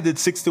 why did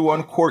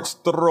 61 courts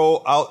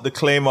throw out the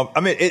claim of,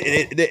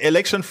 the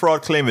election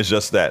fraud claim is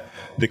just that.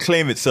 The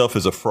claim itself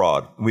is a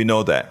fraud. We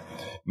know that.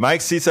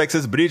 Mike Cisak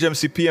says, Bridge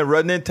MCP and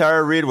Rudnin,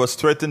 Tara Reid was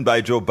threatened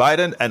by Joe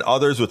Biden and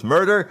others with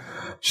murder.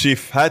 She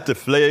had to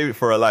flee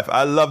for her life.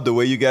 I love the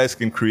way you guys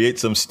can create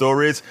some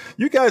stories.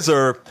 You guys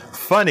are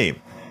funny.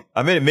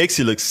 It makes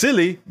you look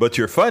silly, but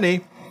you're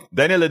funny.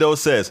 Daniel Ledo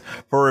says,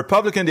 for a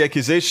Republican, the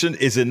accusation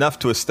is enough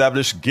to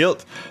establish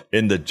guilt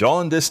in the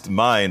jaundiced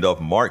mind of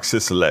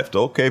Marxist left.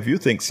 Okay, if you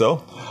think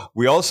so.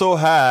 We also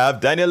have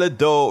Daniel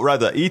Ledo,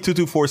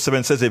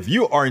 E2247 says, if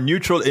you are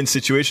neutral in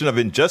situation of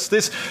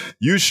injustice,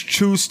 you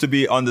choose to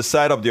be on the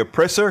side of the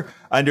oppressor.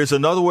 And there's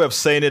another way of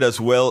saying it as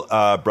well,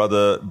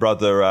 brother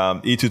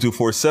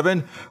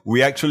E2247.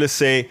 We actually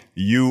say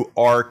you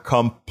are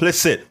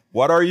complicit.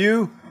 What are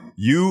you?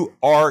 You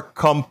are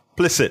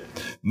complicit.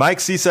 Mike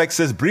Cisak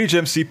says, Bridge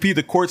MCP,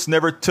 the courts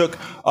never took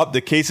up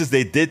the cases.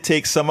 They did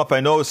take some up.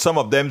 I know some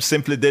of them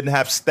simply didn't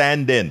have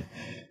stand-in.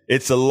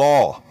 It's a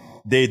law.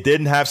 They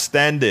didn't have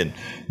stand-in.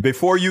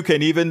 Before you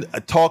can even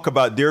talk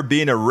about there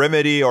being a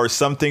remedy or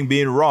something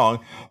being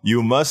wrong,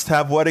 you must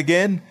have what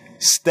again?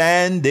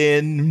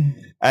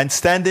 Stand-in. And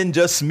stand-in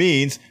just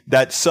means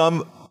that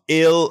some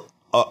ill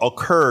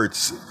occurred.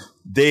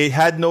 They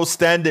had no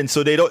stand-in,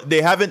 so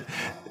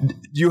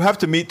you have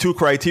to meet 2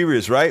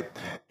 criteria, right?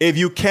 If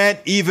you can't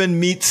even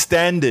meet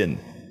stand-in,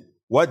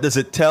 what does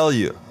it tell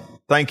you?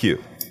 Thank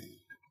you.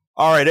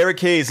 All right, Eric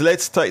Hayes,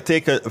 let's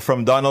take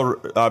from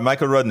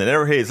Michael Rudnin.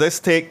 Eric Hayes, let's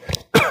take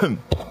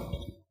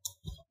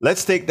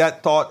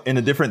that thought in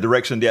a different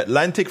direction. The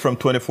Atlantic from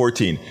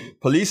 2014.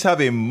 Police have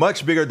a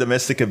much bigger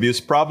domestic abuse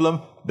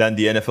problem than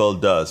the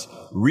NFL does.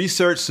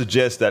 Research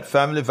suggests that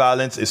family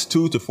violence is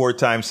 2 to 4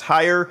 times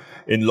higher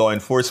in law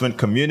enforcement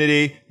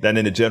community than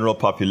in the general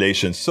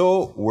population.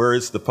 So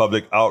where's the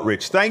public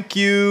outrage? Thank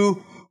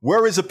you.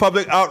 Where is the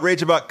public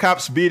outrage about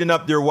cops beating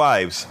up their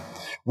wives?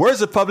 Where's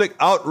the public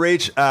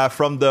outrage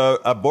from the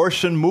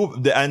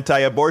the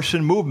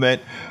anti-abortion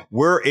movement,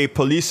 where a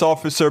police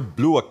officer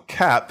blew a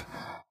cap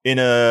in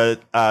a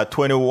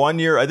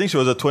 21-year, I think she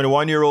was a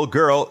 21-year-old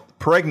girl,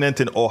 pregnant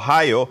in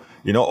Ohio.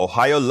 You know,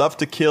 Ohio loved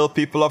to kill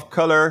people of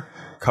color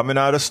coming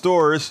out of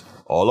stores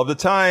all of the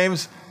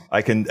times.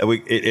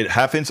 It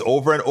happens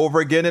over and over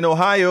again in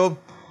Ohio.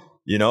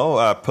 You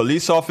know,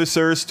 police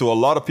officers to a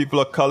lot of people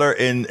of color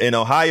in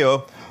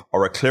Ohio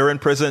are a clear and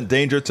present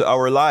danger to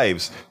our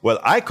lives. Well,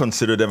 I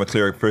consider them a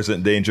clear and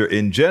present danger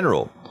in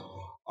general.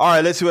 All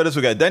right, let's see what else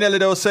we got. Daniel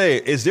Liddell say,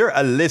 is there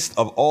a list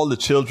of all the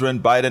children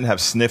Biden have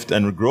sniffed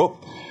and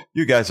groped?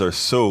 You guys are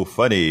so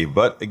funny.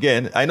 But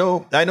again, I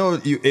know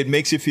it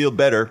makes you feel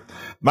better.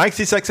 Mike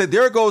Cisak said,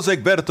 there goes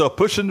Egberto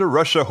pushing the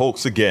Russia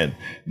hoax again.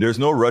 There's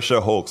no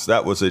Russia hoax.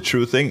 That was a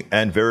true thing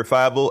and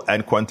verifiable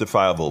and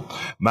quantifiable.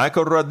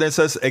 Michael Rodney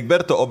says,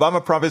 Egberto,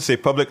 Obama promised a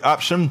public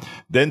option,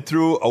 then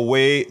threw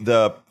away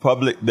the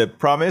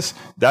promise.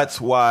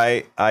 That's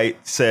why I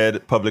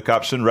said public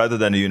option rather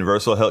than a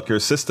universal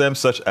healthcare system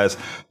such as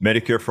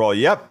Medicare for all.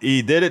 Yep,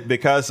 he did it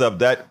because of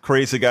that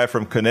crazy guy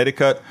from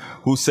Connecticut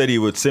who said he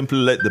would simply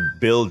let the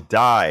bill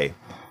die.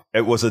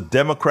 It was a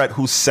Democrat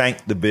who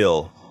sank the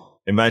bill.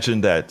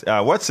 Imagine that.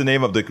 What's the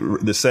name of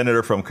the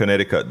senator from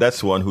Connecticut?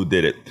 That's the one who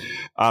did it.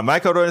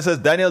 Michael Rowan says,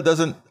 Daniel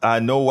doesn't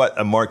know what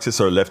a Marxist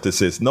or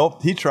leftist is.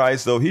 Nope, he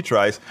tries, though. He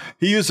tries.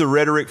 He used the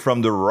rhetoric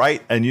from the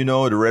right, and you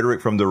know the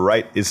rhetoric from the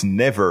right is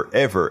never,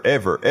 ever,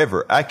 ever,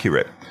 ever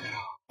accurate.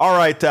 All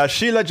right,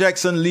 Sheila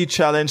Jackson Lee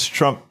challenged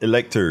Trump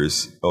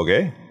electors.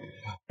 Okay.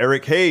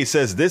 Eric Hayes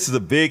says, this is a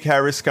big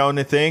Harris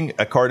County thing,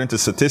 according to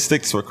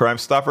statistics for Crime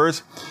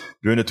Stoppers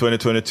during the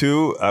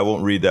 2022. I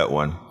won't read that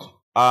one.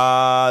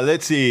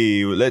 Let's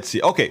see.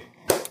 Okay,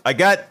 I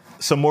got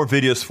some more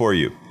videos for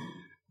you.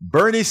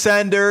 Bernie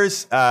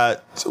Sanders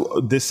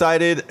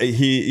decided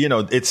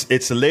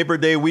it's a Labor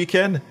Day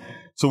weekend,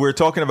 so we're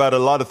talking about a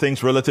lot of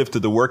things relative to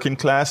the working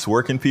class,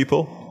 working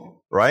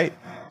people, right?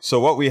 So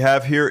what we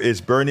have here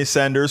is Bernie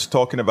Sanders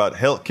talking about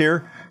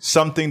healthcare,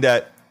 something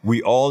that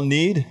we all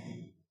need.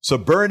 So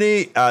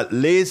Bernie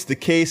lays the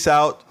case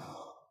out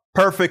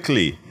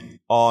perfectly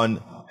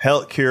on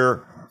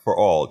healthcare for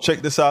all.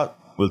 Check this out.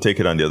 We'll take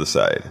it on the other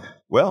side.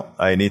 Well,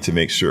 I need to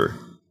make sure.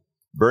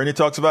 Bernie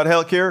talks about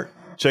healthcare.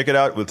 Check it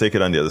out. We'll take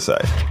it on the other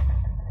side.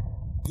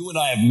 You and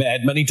I have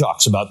had many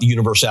talks about the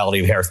universality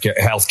of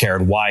healthcare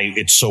and why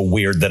it's so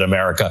weird that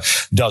America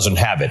doesn't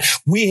have it.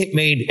 We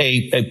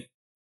made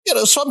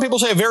some people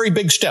say a very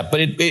big step, but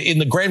in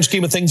the grand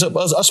scheme of things,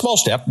 a small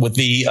step with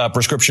the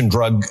prescription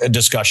drug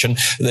discussion,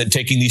 that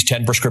taking these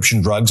 10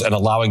 prescription drugs and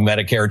allowing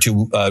Medicare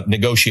to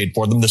negotiate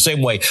for them the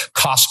same way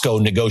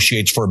Costco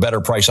negotiates for a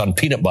better price on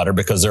peanut butter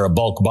because they're a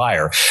bulk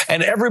buyer.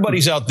 And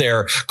everybody's out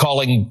there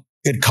calling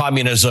it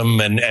communism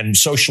and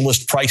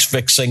socialist price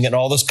fixing and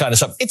all this kind of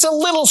stuff. It's a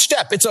little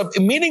step. It's a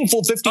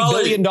meaningful $50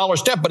 billion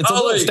step, but it's a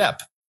little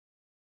step.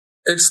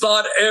 It's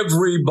not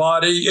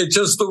everybody. It's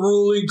just the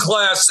ruling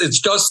class.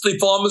 It's just the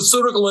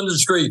pharmaceutical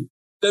industry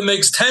that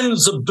makes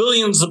tens of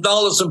billions of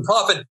dollars in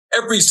profit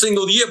every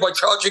single year by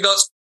charging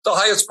us the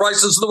highest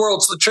prices in the world.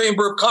 It's the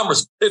Chamber of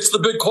Commerce. It's the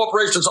big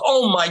corporations.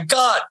 Oh, my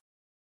God.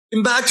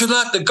 Imagine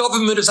that. The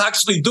government is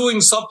actually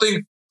doing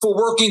something for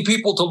working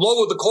people to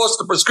lower the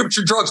cost of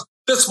prescription drugs.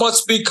 This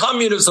must be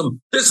communism.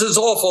 This is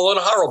awful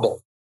and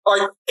horrible. All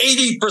right,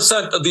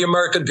 80% of the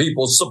American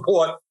people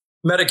support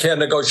Medicare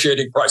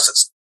negotiating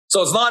prices.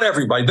 So it's not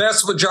everybody.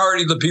 Vast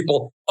majority of the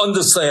people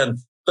understand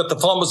that the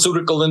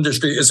pharmaceutical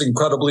industry is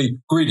incredibly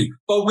greedy.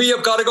 But we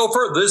have got to go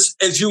further. This,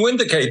 as you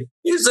indicate,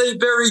 is a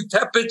very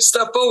tepid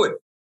step forward.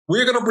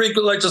 We're going to bring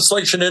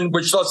legislation in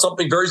which does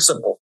something very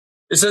simple.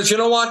 It says, you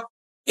know what?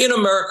 In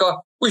America,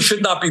 we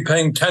should not be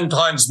paying 10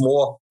 times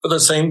more for the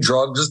same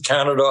drugs as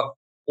Canada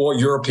or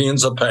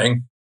Europeans are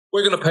paying.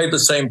 We're going to pay the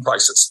same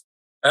prices.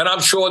 And I'm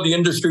sure the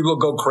industry will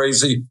go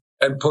crazy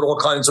and put all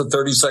kinds of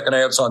 30-second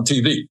ads on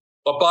TV.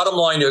 But bottom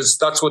line is,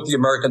 that's what the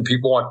American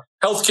people want.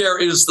 Healthcare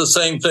is the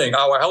same thing.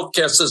 Our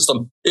healthcare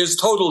system is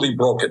totally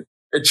broken.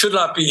 It should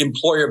not be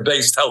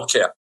employer-based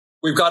healthcare.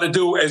 We've got to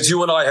do, as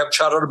you and I have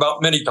chatted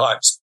about many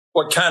times,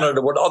 what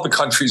Canada, what other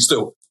countries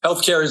do.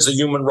 Healthcare is a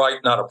human right,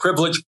 not a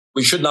privilege.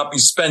 We should not be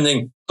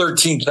spending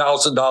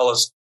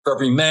 $13,000 for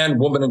every man,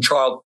 woman, and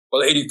child,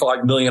 while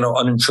 85 million are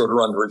uninsured or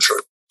underinsured.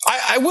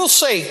 I will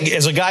say,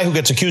 as a guy who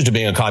gets accused of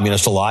being a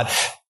communist a lot,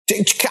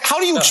 how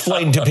do you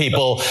explain to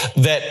people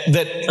that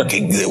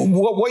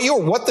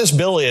what this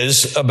bill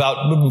is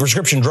about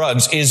prescription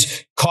drugs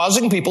is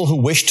causing people who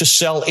wish to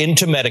sell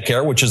into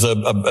Medicare, which is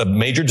a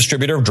major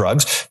distributor of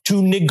drugs,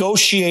 to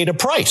negotiate a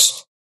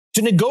price?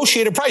 To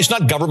negotiate a price,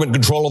 not government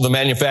control of the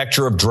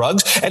manufacture of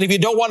drugs. And if you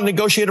don't want to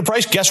negotiate a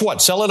price, guess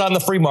what? Sell it on the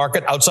free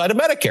market outside of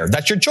Medicare.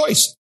 That's your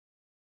choice.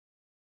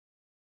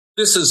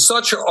 This is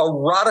such a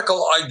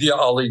radical idea,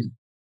 Ali.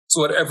 It's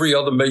what every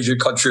other major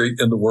country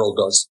in the world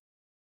does.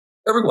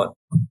 Everyone.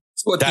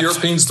 It's what the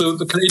Europeans do,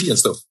 the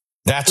Canadians do.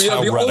 That's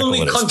how radical it is. We are the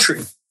only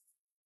country.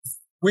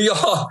 We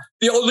are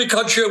the only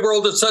country in the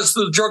world that says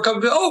to the drug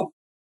company, oh,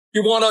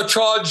 you want to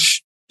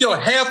charge,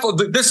 half of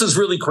this is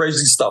really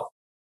crazy stuff.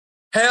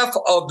 Half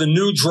of the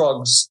new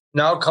drugs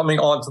now coming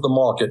onto the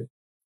market.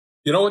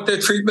 You know what their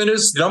treatment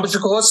is? You know how much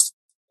it costs?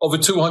 Over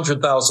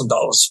 $200,000.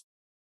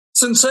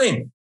 It's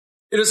insane.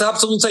 It is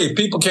absolutely insane.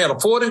 People can't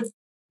afford it.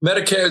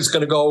 Medicare is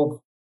going to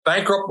go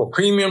bankrupt, or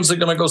premiums are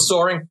going to go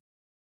soaring.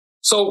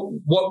 So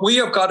what we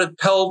have got to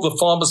tell the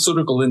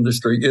pharmaceutical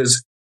industry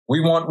is we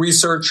want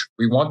research,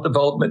 we want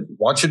development, we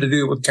want you to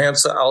deal with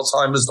cancer,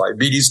 Alzheimer's,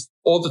 diabetes,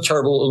 all the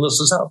terrible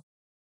illnesses out.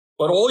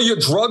 But all your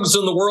drugs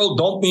in the world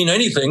don't mean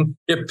anything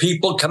if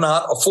people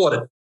cannot afford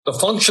it. The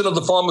function of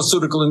the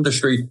pharmaceutical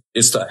industry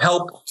is to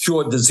help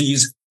cure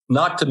disease,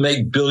 not to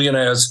make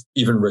billionaires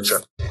even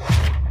richer.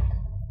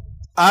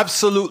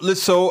 Absolutely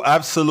so.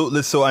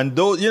 Absolutely so. And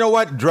you know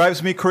what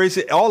drives me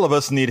crazy? All of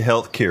us need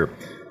health care.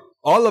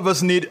 All of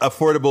us need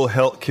affordable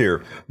health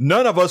care.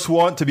 None of us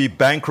want to be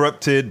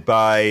bankrupted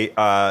by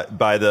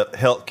the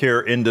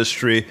healthcare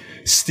industry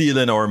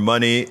stealing our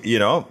money,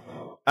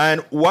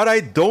 And what I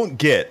don't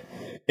get,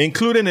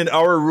 including in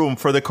our room,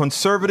 for the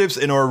conservatives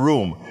in our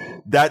room,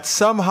 that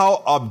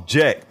somehow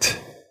object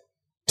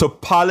to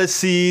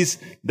policies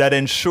that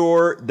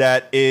ensure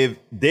that if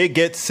they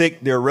get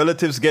sick, their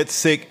relatives get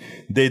sick,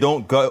 they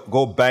don't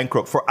go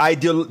bankrupt.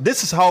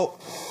 This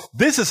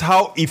is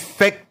how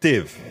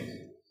effective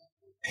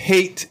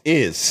hate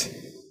is.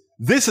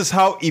 This is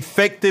how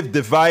effective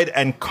divide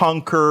and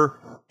conquer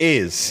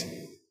is.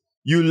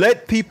 You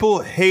let people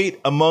hate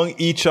among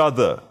each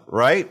other,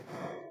 right?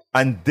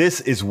 And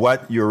this is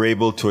what you're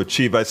able to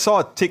achieve. I saw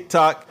a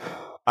TikTok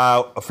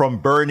from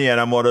Bernie, and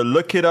I'm going to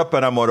look it up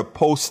and I'm going to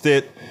post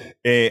it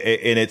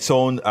in its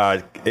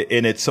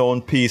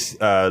own piece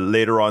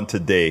later on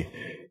today,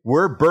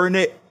 where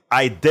Bernie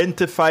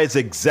identifies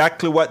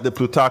exactly what the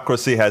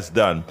plutocracy has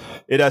done.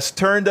 It has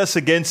turned us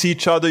against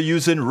each other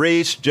using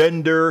race,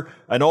 gender,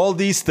 and all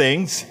these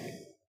things,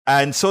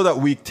 and so that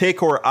we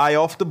take our eye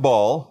off the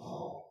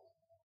ball,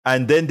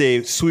 and then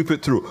they sweep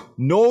it through.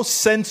 No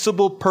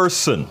sensible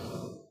person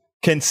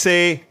can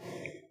say,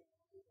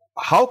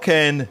 how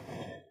can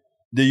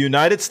the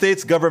United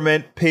States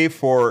government pay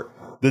for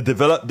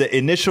the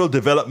initial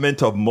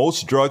development of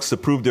most drugs to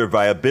prove their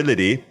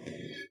viability,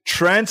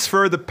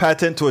 transfer the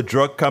patent to a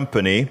drug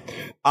company,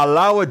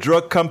 allow a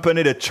drug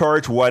company to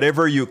charge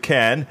whatever you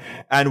can,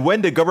 and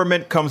when the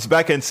government comes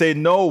back and say,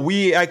 no,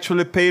 we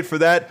actually paid for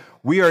that,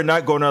 we are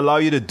not going to allow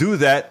you to do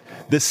that.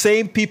 The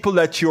same people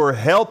that you're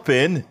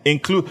helping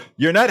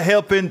you're not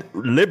helping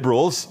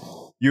liberals,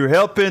 you're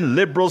helping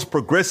liberals,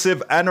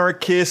 progressive,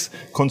 anarchists,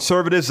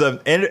 conservatives, and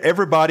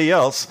everybody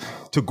else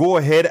to go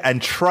ahead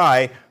and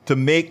try to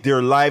make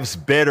their lives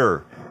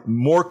better,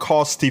 more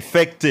cost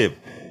effective.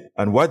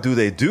 And what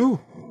do?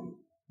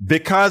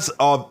 Because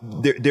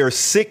they're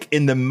sick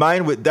in the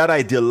mind with that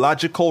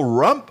ideological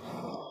rump,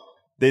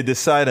 they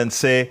decide and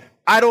say,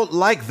 I don't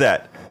like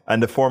that.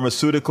 And the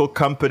pharmaceutical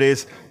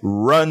companies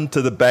run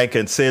to the bank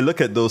and say, look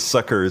at those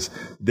suckers.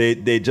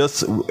 They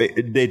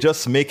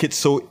just make it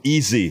so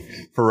easy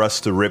for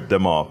us to rip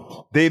them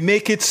off. They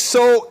make it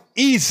so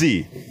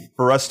easy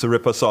for us to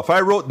rip us off.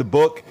 I wrote the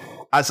book,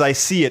 As I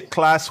See It,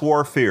 Class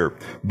Warfare,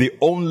 the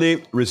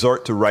only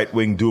resort to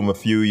right-wing doom a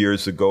few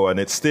years ago, and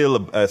it's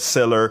still a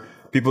seller.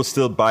 People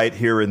still buy it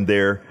here and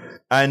there.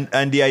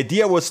 And the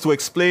idea was to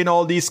explain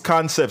all these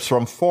concepts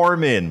from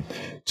farming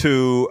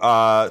to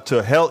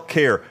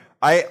healthcare.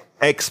 I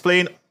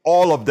explain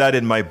all of that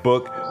in my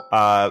book,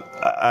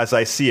 As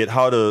I See It,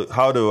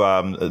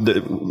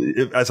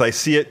 as I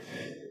see it.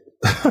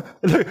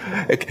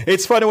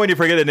 It's funny when you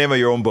forget the name of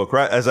your own book,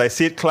 right? As I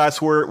See It,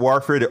 Class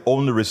Warfare, the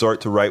only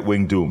resort to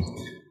right-wing doom.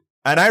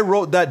 And I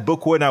wrote that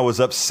book when I was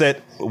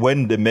upset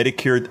when the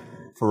Medicare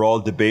for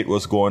All debate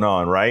was going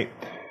on, right?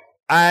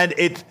 And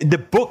the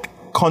book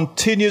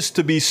continues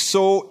to be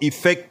so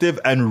effective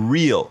and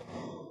real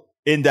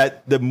in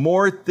that the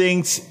more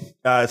things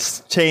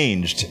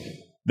changed,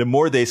 the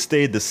more they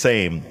stayed the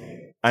same,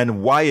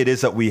 and why it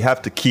is that we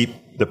have to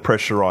keep the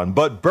pressure on.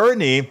 But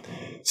Bernie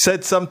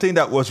said something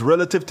that was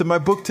relative to my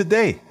book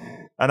today.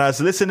 And I was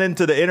listening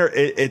to the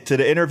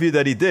interview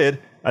that he did,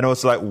 and I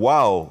was like,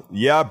 wow,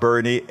 yeah,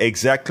 Bernie,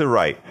 exactly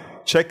right.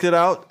 Check it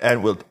out,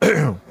 and we'll...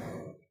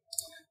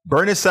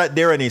 Bernie sat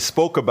there and he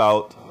spoke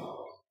about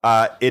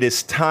it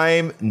is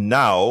time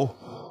now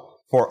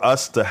for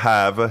us to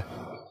have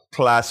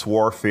class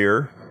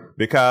warfare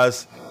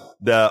because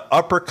the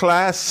upper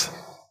class,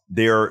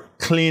 they're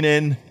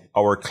cleaning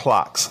our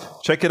clocks.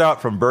 Check it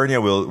out from Bernie,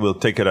 and we'll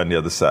take it on the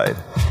other side.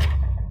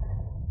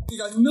 You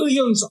got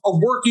millions of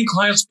working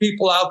class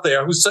people out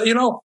there who say,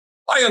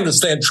 I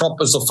understand Trump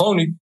is a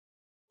phony,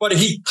 but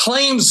he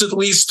claims at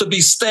least to be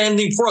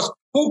standing for us.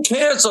 Who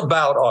cares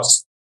about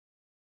us?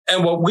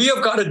 And what we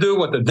have got to do,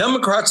 what the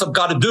Democrats have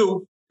got to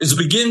do, is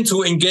begin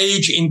to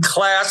engage in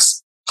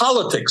class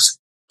politics,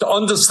 to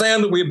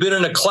understand that we've been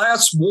in a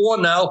class war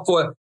now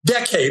for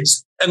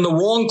decades, and the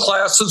wrong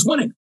class is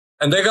winning.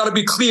 And they got to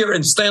be clear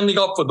in standing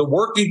up for the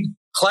working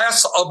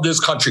class of this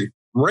country,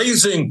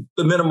 raising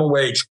the minimum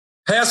wage,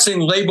 passing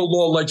labor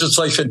law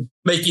legislation,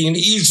 making it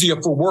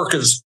easier for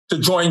workers to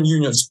join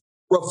unions,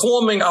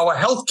 reforming our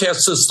healthcare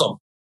system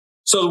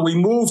so that we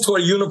move to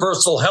a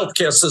universal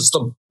healthcare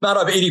system, not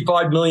have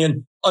 85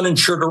 million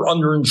uninsured or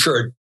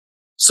underinsured,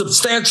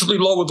 substantially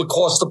lower the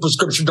cost of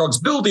prescription drugs,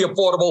 build the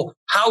affordable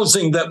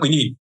housing that we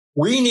need.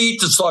 We need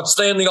to start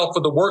standing up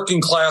for the working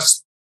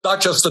class,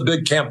 not just the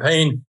big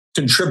campaign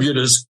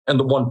contributors and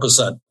the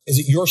 1%. Is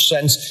it your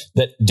sense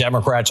that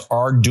Democrats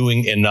are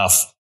doing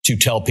enough to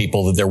tell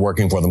people that they're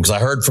working for them? Because I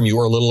heard from you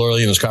a little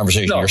early in this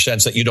conversation, your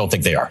sense that you don't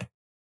think they are.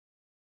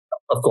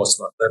 Of course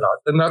not. They're not.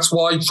 And that's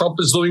why Trump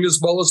is doing as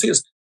well as he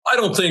is. I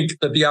don't think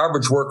that the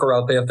average worker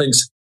out there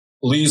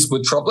believes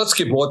with Trump, let's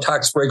give more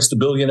tax breaks to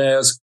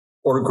billionaires,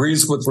 or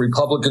agrees with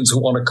Republicans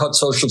who want to cut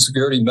Social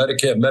Security,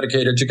 Medicare,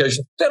 Medicaid,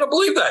 education. They don't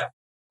believe that.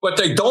 But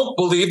they don't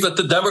believe that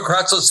the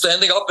Democrats are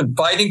standing up and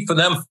fighting for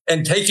them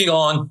and taking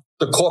on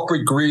the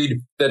corporate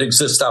greed that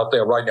exists out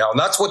there right now. And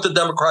that's what the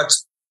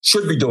Democrats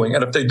should be doing.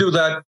 And if they do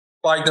that,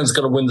 Biden's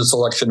going to win this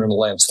election in a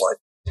landslide.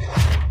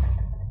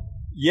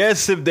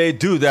 Yes, if they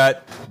do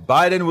that,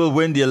 Biden will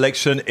win the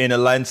election in a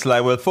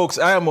landslide. Well, folks,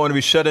 I am going to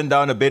be shutting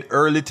down a bit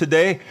early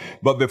today,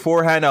 but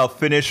beforehand, I'll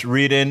finish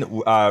reading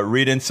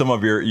some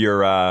of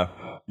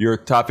your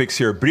topics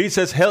here. Breed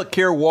says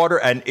healthcare, water,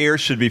 and air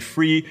should be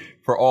free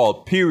for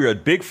all.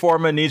 Period. Big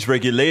pharma needs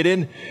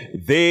regulating.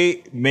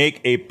 They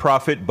make a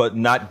profit, but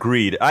not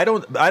greed. I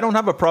don't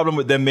have a problem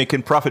with them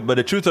making profit, but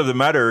the truth of the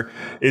matter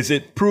is,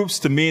 it proves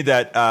to me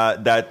that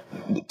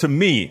to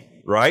me.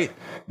 Right?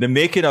 The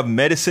making of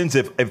medicines,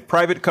 if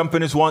private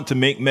companies want to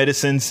make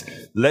medicines,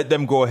 let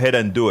them go ahead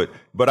and do it.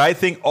 But I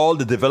think all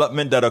the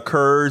development that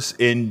occurs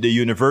in the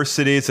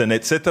universities and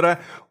etc.,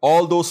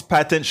 all those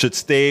patents should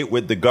stay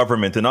with the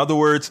government. In other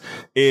words,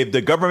 if the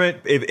government,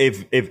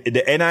 if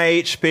the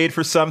NIH paid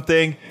for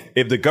something,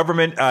 if the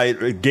government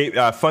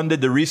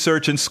funded the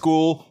research in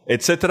school,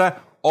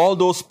 etc., all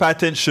those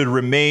patents should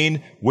remain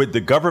with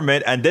the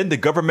government, and then the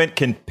government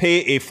can pay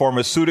a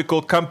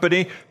pharmaceutical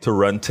company to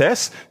run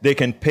tests. They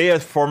can pay a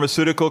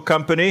pharmaceutical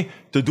company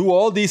to do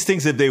all these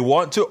things if they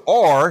want to,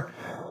 or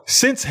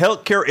since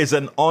healthcare is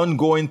an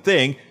ongoing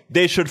thing,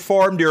 they should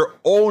form their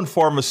own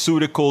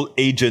pharmaceutical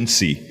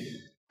agency.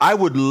 I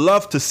would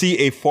love to see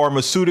a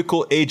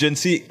pharmaceutical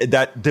agency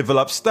that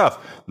develops stuff.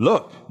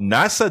 Look,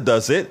 NASA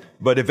does it,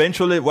 but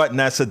eventually what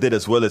NASA did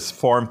as well is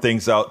farm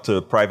things out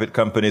to private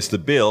companies to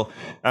build.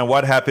 And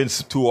what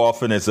happens too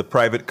often is the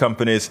private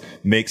companies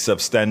make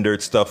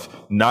substandard stuff,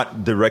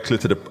 not directly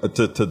to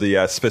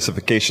the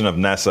specification of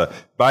NASA.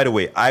 By the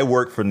way, I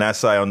work for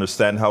NASA. I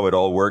understand how it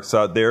all works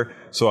out there.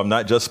 So I'm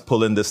not just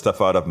pulling this stuff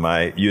out of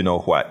my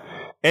you-know-what.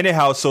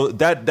 Anyhow, so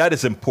that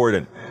is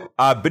important.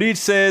 Breed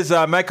says,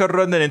 Michael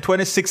Rondon, in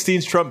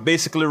 2016, Trump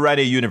basically ran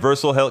a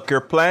universal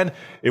healthcare plan.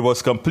 It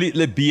was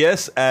completely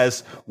BS,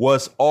 as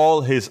was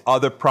all his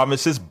other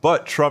promises,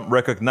 but Trump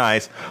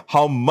recognized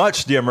how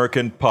much the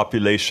American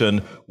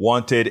population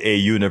wanted a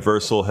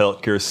universal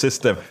healthcare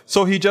system.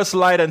 So he just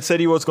lied and said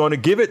he was going to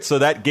give it. So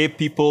that gave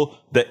people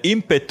the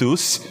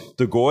impetus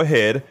to go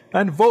ahead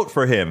and vote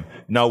for him.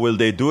 Now, will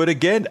they do it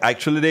again?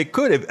 Actually, they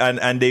could,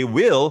 and they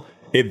will.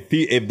 If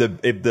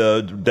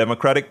the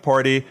Democratic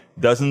Party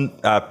doesn't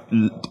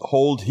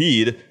hold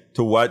heed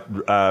to what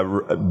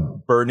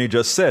Bernie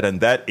just said,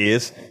 and that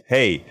is,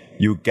 hey,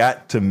 you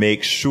got to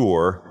make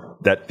sure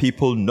that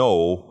people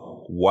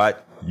know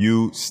what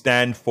you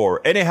stand for.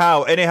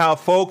 Anyhow,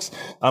 folks,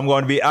 I'm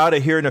going to be out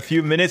of here in a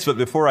few minutes, but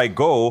before I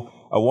go,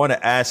 I want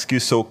to ask you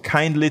so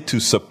kindly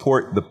to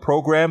support the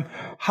program.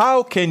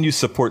 How can you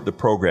support the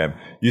program?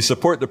 You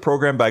support the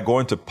program by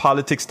going to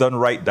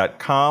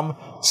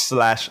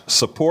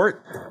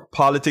politicsdoneright.com/support.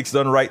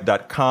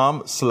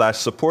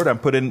 politicsdoneright.com/support. I'm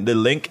putting the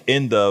link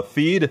in the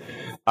feed.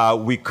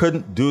 We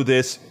couldn't do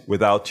this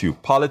without you.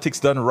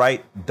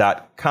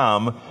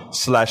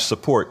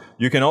 politicsdoneright.com/support.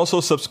 You can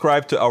also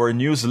subscribe to our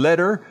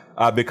newsletter.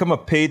 Become a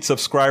paid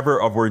subscriber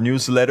of our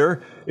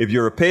newsletter. If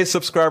you're a paid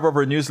subscriber of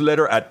our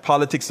newsletter at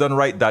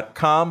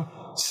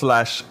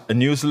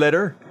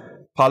politicsdoneright.com/newsletter,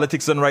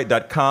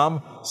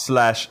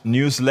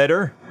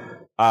 politicsdoneright.com/newsletter,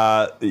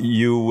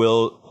 you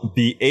will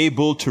be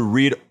able to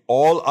read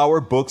all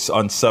our books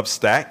on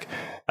Substack.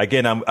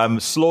 Again, I'm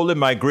slowly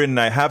migrating.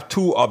 I have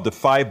 2 of the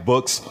 5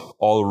 books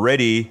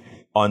already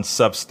on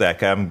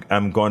Substack.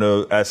 I'm going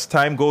to, as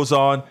time goes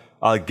on,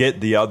 I'll get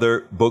the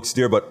other books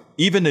there. But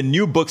even the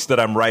new books that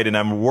I'm writing,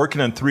 I'm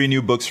working on 3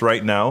 new books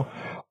right now.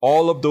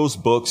 All of those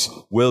books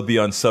will be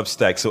on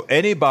Substack. So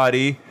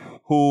anybody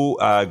who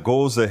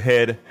goes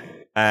ahead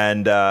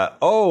and,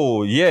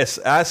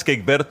 ask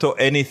Egberto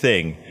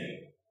anything.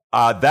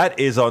 That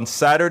is on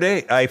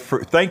Saturday.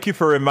 Thank you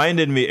for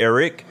reminding me,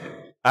 Eric.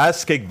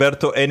 Ask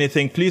Egberto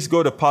anything. Please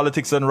go to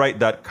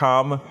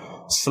politicsdoneright.com/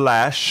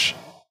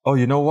 Oh,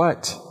 you know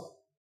what?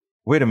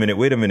 Wait a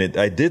minute.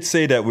 I did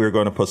say that we were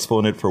going to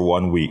postpone it for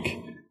 1 week.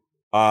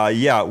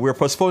 We're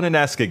postponing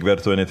Ask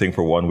Egberto anything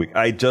for 1 week.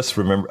 I just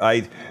remember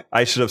I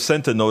should have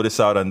sent a notice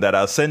out on that.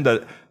 I'll send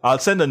a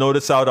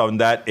notice out on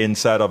that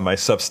inside of my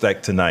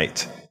Substack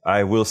tonight.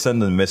 I will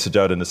send a message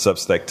out in the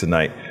Substack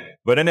tonight.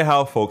 But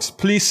anyhow, folks,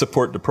 please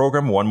support the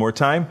program one more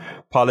time.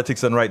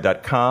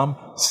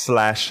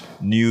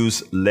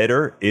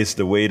 politicsdoneright.com/newsletter is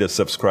the way to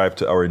subscribe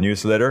to our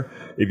newsletter.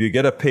 If you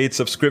get a paid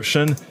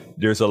subscription,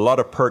 there's a lot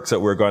of perks that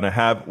we're going to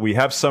have. We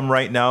have some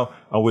right now,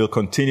 and we'll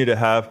continue to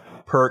have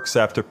perks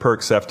after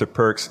perks after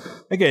perks.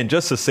 Again,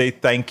 just to say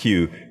thank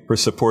you for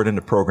supporting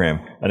the program.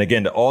 And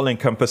again, the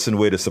all-encompassing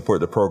way to support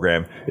the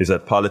program is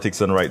at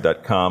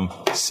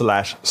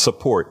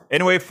politicsdoneright.com/support.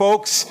 Anyway,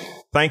 folks,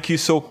 thank you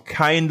so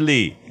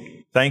kindly.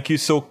 Thank you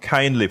so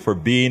kindly for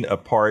being a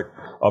part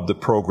of the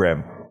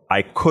program.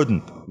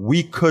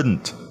 We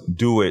couldn't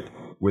do it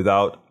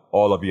without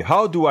all of you.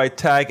 How do I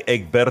tag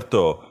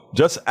Egberto?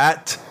 Just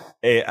at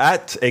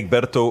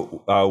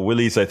Egberto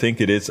Willies, I think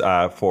it is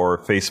for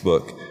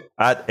Facebook.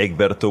 At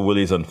Egberto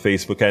Willies on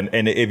Facebook.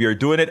 And if you're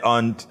doing it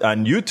on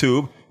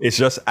YouTube, it's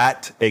just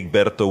at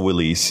Egberto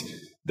Willies.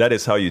 That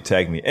is how you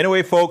tag me.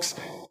 Anyway, folks,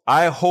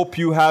 I hope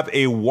you have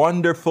a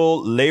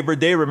wonderful Labor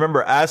Day.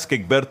 Remember, Ask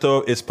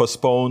Egberto is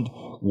postponed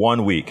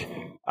 1 week.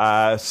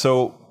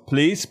 So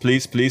please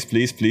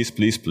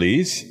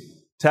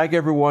tag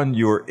everyone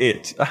you're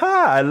it.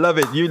 Aha, I love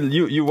it.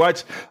 You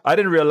watch. I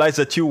didn't realize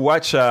that you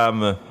watch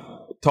Tom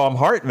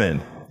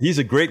Hartman. He's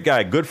a great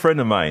guy, good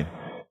friend of mine.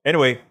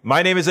 Anyway,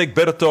 my name is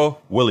Egberto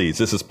Willies.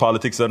 This is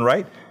Politics Done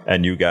Right,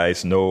 and you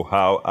guys know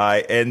how I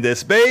end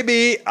this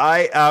baby.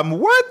 I am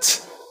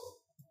what?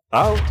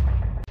 Out.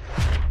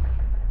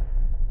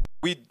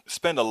 We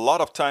spend a lot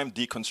of time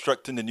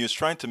deconstructing the news,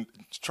 trying to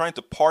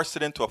parse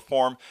it into a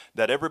form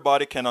that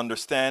everybody can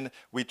understand.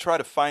 We try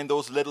to find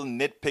those little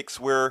nitpicks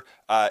where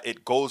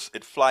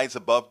it flies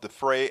above the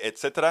fray,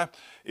 etc.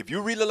 If you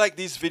really like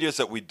these videos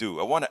that we do,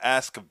 I want to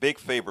ask a big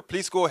favor.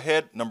 Please go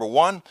ahead. Number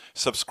 1,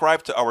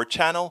 subscribe to our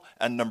channel.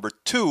 And number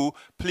 2,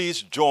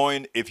 please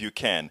join if you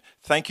can.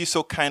 Thank you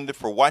so kindly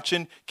for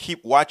watching.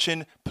 Keep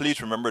watching. Please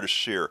remember to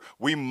share.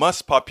 We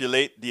must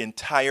populate the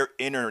entire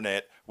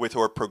internet with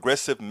our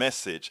progressive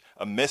message,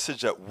 a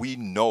message that we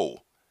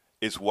know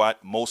is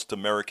what most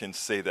Americans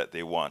say that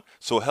they want.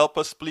 So help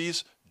us,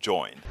 please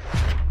join.